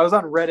 Sorry, I was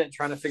on Reddit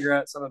trying to figure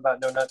out something about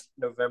No Nut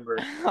November.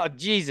 Oh,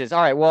 Jesus.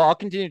 All right. Well, I'll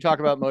continue to talk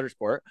about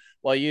motorsport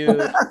while you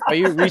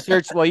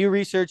research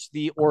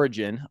the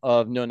origin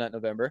of No Nut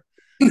November.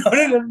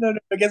 No.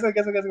 Guess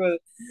what?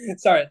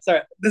 Sorry.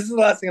 This is the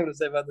last thing I'm going to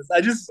say about this.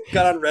 I just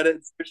got on Reddit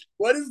and searched,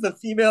 what is the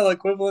female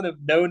equivalent of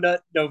No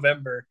Nut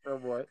November? Oh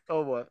boy.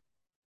 Oh boy.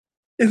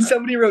 And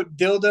somebody wrote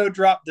dildo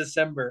drop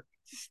December.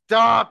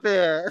 Stop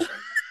it.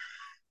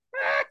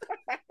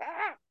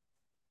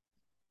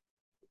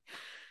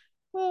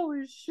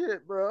 Holy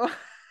shit, bro.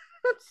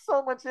 That's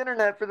so much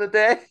internet for the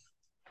day.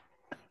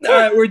 All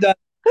right, we're done.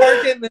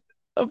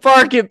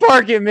 Park it.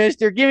 Park it,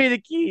 mister. Give me the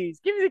keys.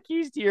 Give me the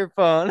keys to your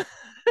phone.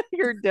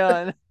 You're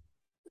done.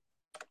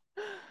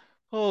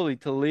 Holy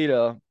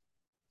Toledo.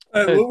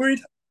 All right, what were you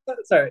talking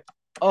about? Sorry.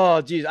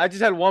 Oh, geez. I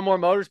just had one more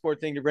motorsport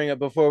thing to bring up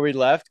before we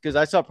left because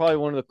I saw probably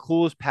one of the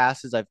coolest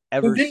passes I've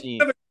Well, ever seen.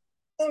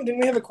 didn't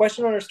we have a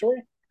question on our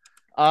story?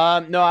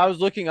 No, I was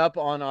looking up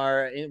on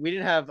we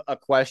didn't have a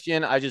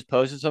question. I just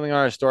posted something on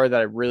our story that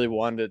I really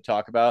wanted to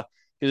talk about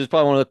because it's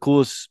probably one of the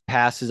coolest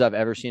passes I've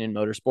ever seen in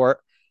motorsport.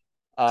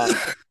 Um,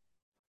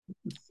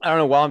 I don't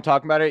know. While I'm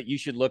talking about it, you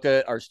should look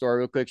at our story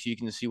real quick so you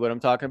can see what I'm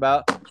talking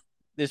about.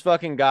 This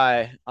fucking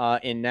guy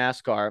in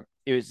NASCAR,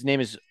 his name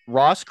is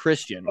Ross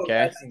Christian. Oh,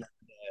 Okay, I've seen that.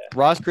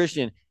 Ross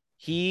Christian.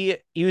 He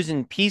was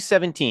in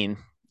P17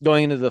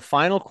 going into the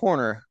final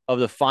corner of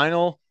the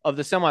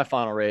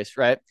semifinal race,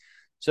 right?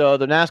 So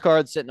the NASCAR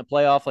had set in a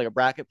playoff, like a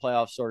bracket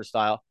playoff sort of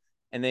style,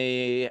 and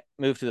they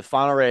moved to the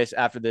final race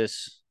after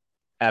this.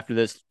 After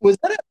this, Was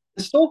that a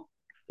pistol?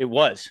 it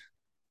was.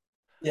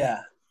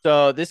 Yeah.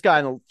 So this guy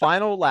in the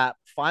final lap,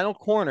 final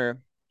corner,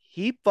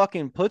 he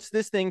fucking puts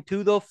this thing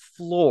to the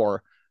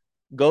floor,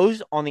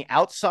 goes on the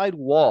outside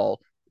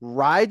wall,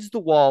 rides the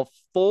wall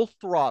full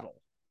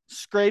throttle,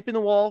 scraping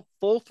the wall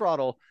full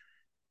throttle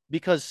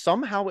because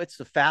somehow it's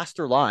the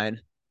faster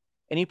line.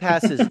 And he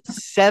passes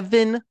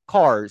 7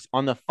 cars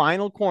on the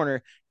final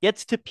corner,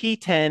 gets to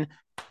P10,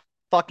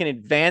 fucking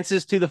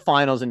advances to the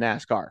finals in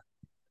NASCAR.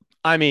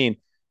 I mean,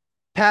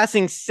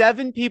 passing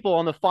 7 people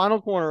on the final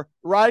corner,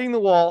 riding the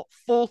wall,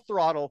 full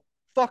throttle,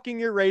 fucking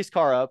your race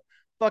car up,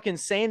 fucking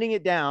sanding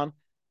it down.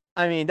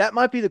 I mean, that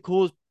might be the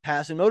coolest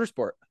pass in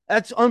motorsport.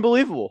 That's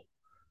unbelievable.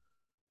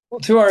 Well,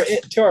 to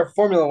our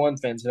Formula One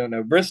fans who don't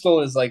know, Bristol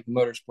is like the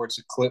motorsports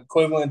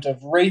equivalent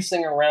of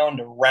racing around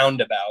a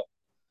roundabout.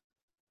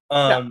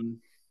 Yeah.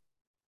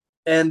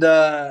 And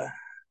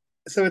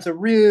so it's a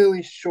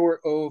really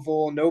short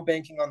oval, no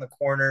banking on the I think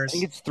corners.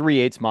 it's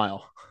 3/8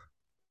 mile.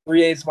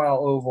 3/8 mile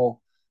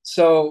oval.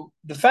 So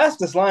the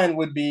fastest line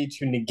would be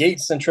to negate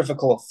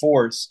centrifugal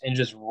force and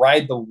just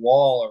ride the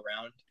wall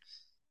around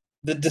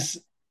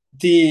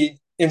the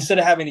instead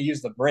of having to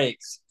use the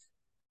brakes.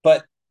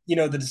 But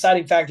the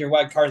deciding factor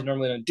why cars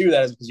normally don't do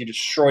that is because you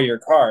destroy your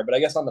car. But I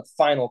guess on the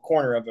final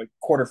corner of a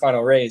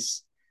quarterfinal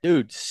race,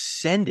 Dude,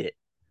 send it.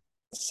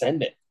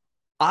 send it.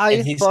 And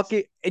I he's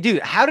fucking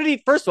dude. How did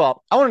he? First of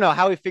all, I want to know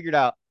how he figured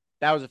out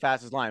that was the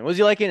fastest line. Was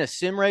he like in a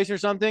sim race or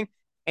something?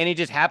 And he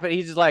just happened.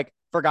 He just like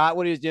forgot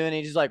what he was doing. And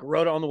he just like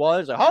wrote it on the wall. He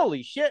was like,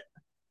 "Holy shit,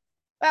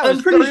 that I'm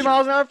was pretty 30 sure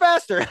miles an hour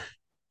faster."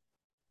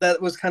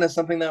 that was kind of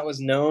something that was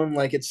known.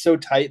 Like it's so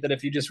tight that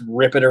if you just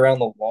rip it around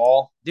the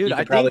wall, Dude, you I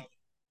could probably. think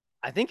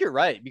I think you're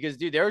right because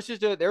dude, there was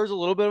a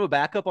little bit of a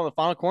backup on the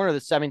final corner. The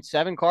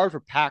seven cars were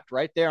packed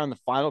right there on the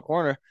final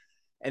corner,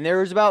 and there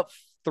was about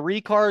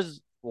three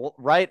cars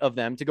right of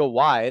them to go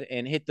wide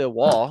and hit the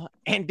wall.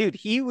 And dude,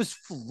 he was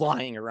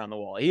flying around the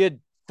wall. He had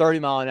 30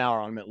 mile an hour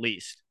on him at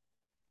least.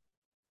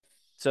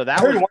 So I that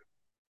heard was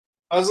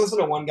I was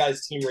listening to one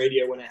guy's team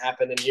radio when it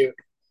happened, and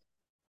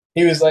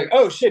he was like,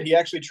 "Oh shit, he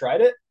actually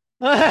tried it."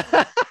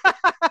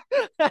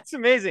 that's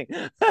amazing.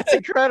 That's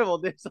incredible.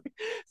 Dude.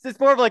 It's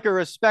more of like a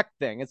respect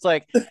thing. He It's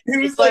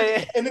was like,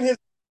 like and then his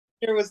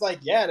ear was like,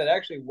 "Yeah, and it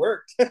actually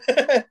worked."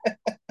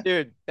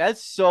 dude,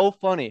 that's so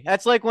funny.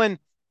 That's like when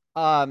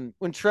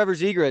Trevor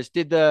Zegras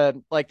did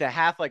the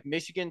half like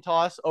Michigan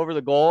toss over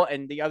the goal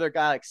and the other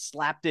guy like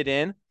slapped it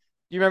in. Do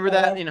you remember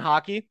that in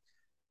hockey?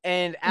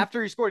 And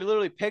after he scored, he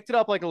literally picked it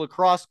up like a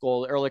lacrosse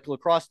goal or like a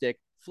lacrosse stick,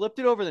 flipped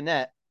it over the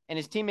net, and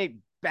his teammate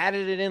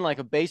batted it in like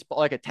a baseball,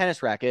 like a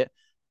tennis racket.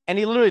 And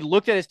he literally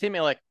looked at his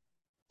teammate like,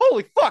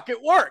 holy fuck,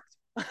 it worked.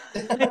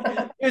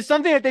 It was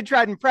something that they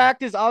tried in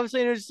practice,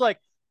 obviously, and it was just like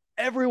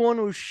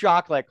everyone was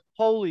shocked, like,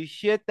 holy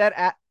shit,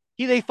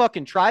 they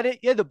fucking tried it.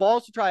 He had the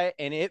balls to try it,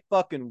 and it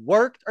fucking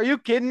worked. Are you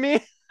kidding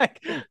me?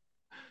 Like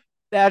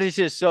that is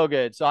just so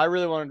good. So I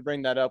really wanted to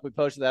bring that up. We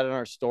posted that in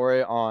our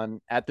story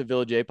on at the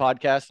Village A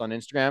podcast on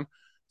Instagram.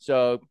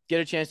 So get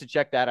a chance to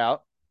check that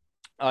out.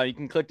 You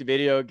can click the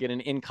video, get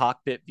an in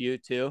cockpit view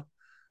too,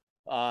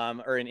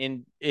 or an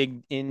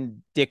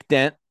in dick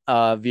dent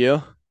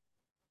view.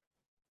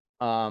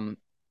 Um,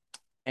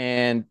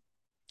 and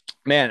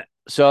man,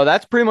 so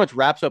that's pretty much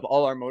wraps up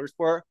all our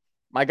motorsport.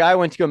 My guy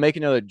went to go make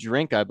another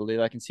drink, I believe.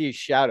 I can see his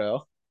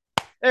shadow.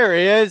 There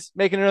he is,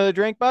 making another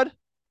drink, bud.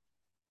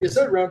 Is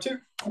that round two?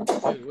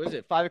 Dude, what is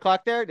it? 5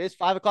 o'clock there? It is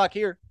 5 o'clock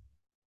here.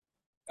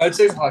 I'd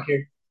say o'clock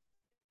here.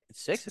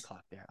 It's 6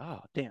 o'clock there. Oh,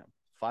 damn.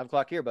 5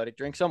 o'clock here, buddy.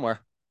 Drink somewhere.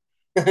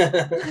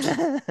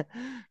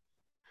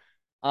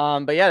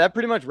 But yeah, that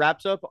pretty much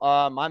wraps up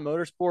my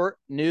motorsport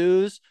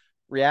news,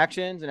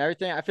 reactions, and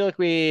everything. I feel like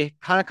we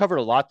kind of covered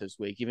a lot this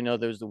week, even though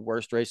there was the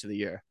worst race of the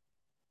year.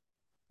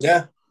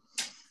 Yeah,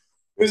 it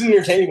was an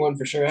entertaining one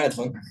for sure. I had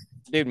fun.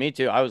 Dude, me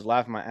too. I was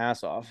laughing my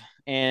ass off.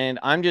 And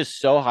I'm just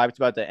so hyped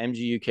about the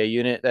MGUK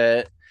unit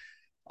that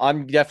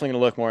I'm definitely gonna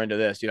look more into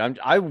this, dude.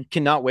 I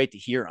cannot wait to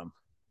hear them.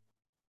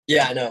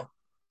 Yeah, I know.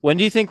 When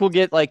do you think we'll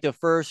get like the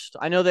first?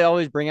 I know they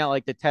always bring out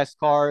like the test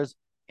cars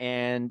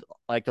and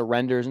like the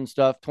renders and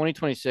stuff.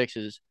 2026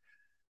 is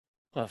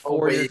Oh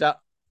 4 years wait, out.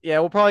 Yeah,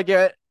 we'll probably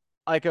get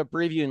like a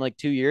preview in like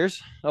 2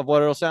 years of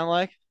what it'll sound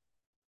like.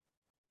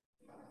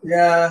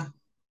 yeah.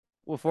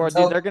 Before, dude,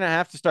 Until they're gonna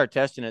have to start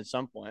testing at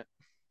some point.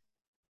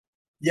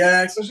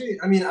 yeah, especially.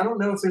 I mean, I don't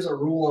know if there's a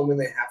rule on when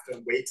they have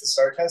to wait to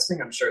start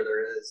testing. I'm sure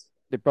there is.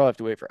 They probably have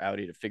to wait for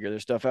Audi to figure their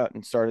stuff out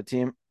and start a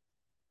team.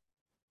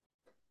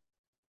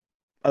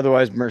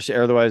 Otherwise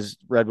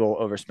Red Bull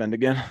will overspend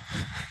again.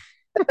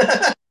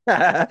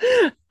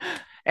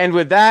 And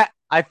with that,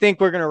 I think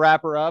we're gonna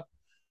wrap her up.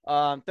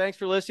 Thanks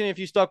for listening. If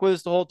you stuck with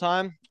us the whole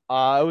time,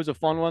 it was a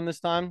fun one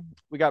this time.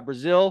 We got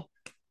Brazil,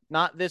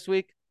 not this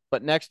week,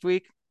 but next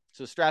week.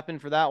 So strap in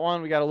for that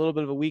one. We got a little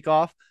bit of a week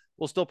off.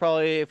 We'll still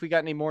probably, if we got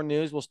any more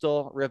news, we'll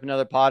still rip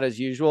another pod as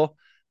usual.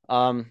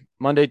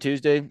 Monday,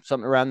 Tuesday,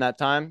 something around that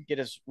time. Get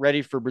us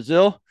ready for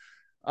Brazil.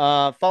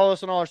 Follow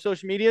us on all our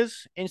social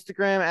medias: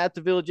 Instagram at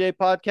the Village A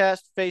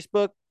Podcast,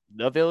 Facebook,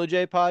 the Village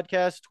A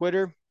Podcast,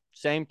 Twitter,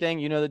 same thing.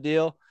 You know the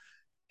deal.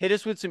 Hit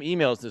us with some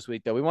emails this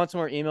week, though. We want some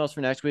more emails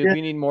for next week. Yeah, We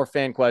need more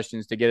fan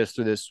questions to get us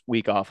through this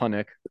week off, huh,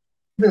 Nick?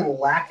 been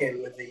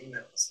lacking with the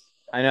emails.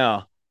 I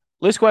know.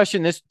 List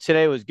question this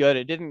today was good.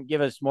 It didn't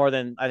give us more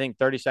than I think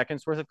 30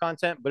 seconds worth of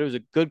content, but it was a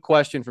good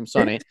question from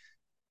Sonny.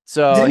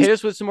 So Didn't hit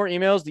us with some more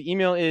emails. The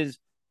email is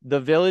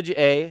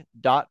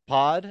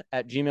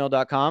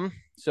thevillagea.pod@gmail.com.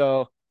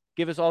 So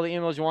give us all the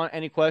emails you want,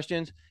 any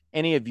questions,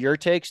 any of your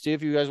takes too.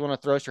 If you guys want to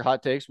throw us your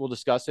hot takes, we'll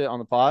discuss it on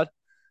the pod.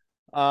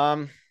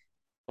 Um,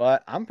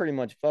 but I'm pretty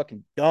much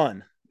fucking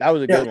done. That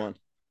was a yeah good one.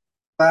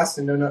 last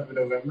in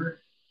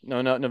November.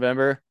 No, not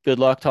November. Good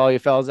luck to all you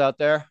fellas out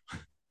there.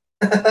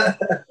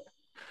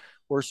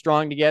 We're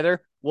strong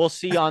together. We'll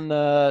see you on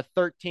the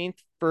 13th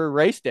for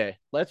race day.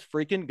 Let's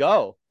freaking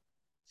go.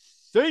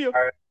 See you. All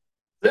right.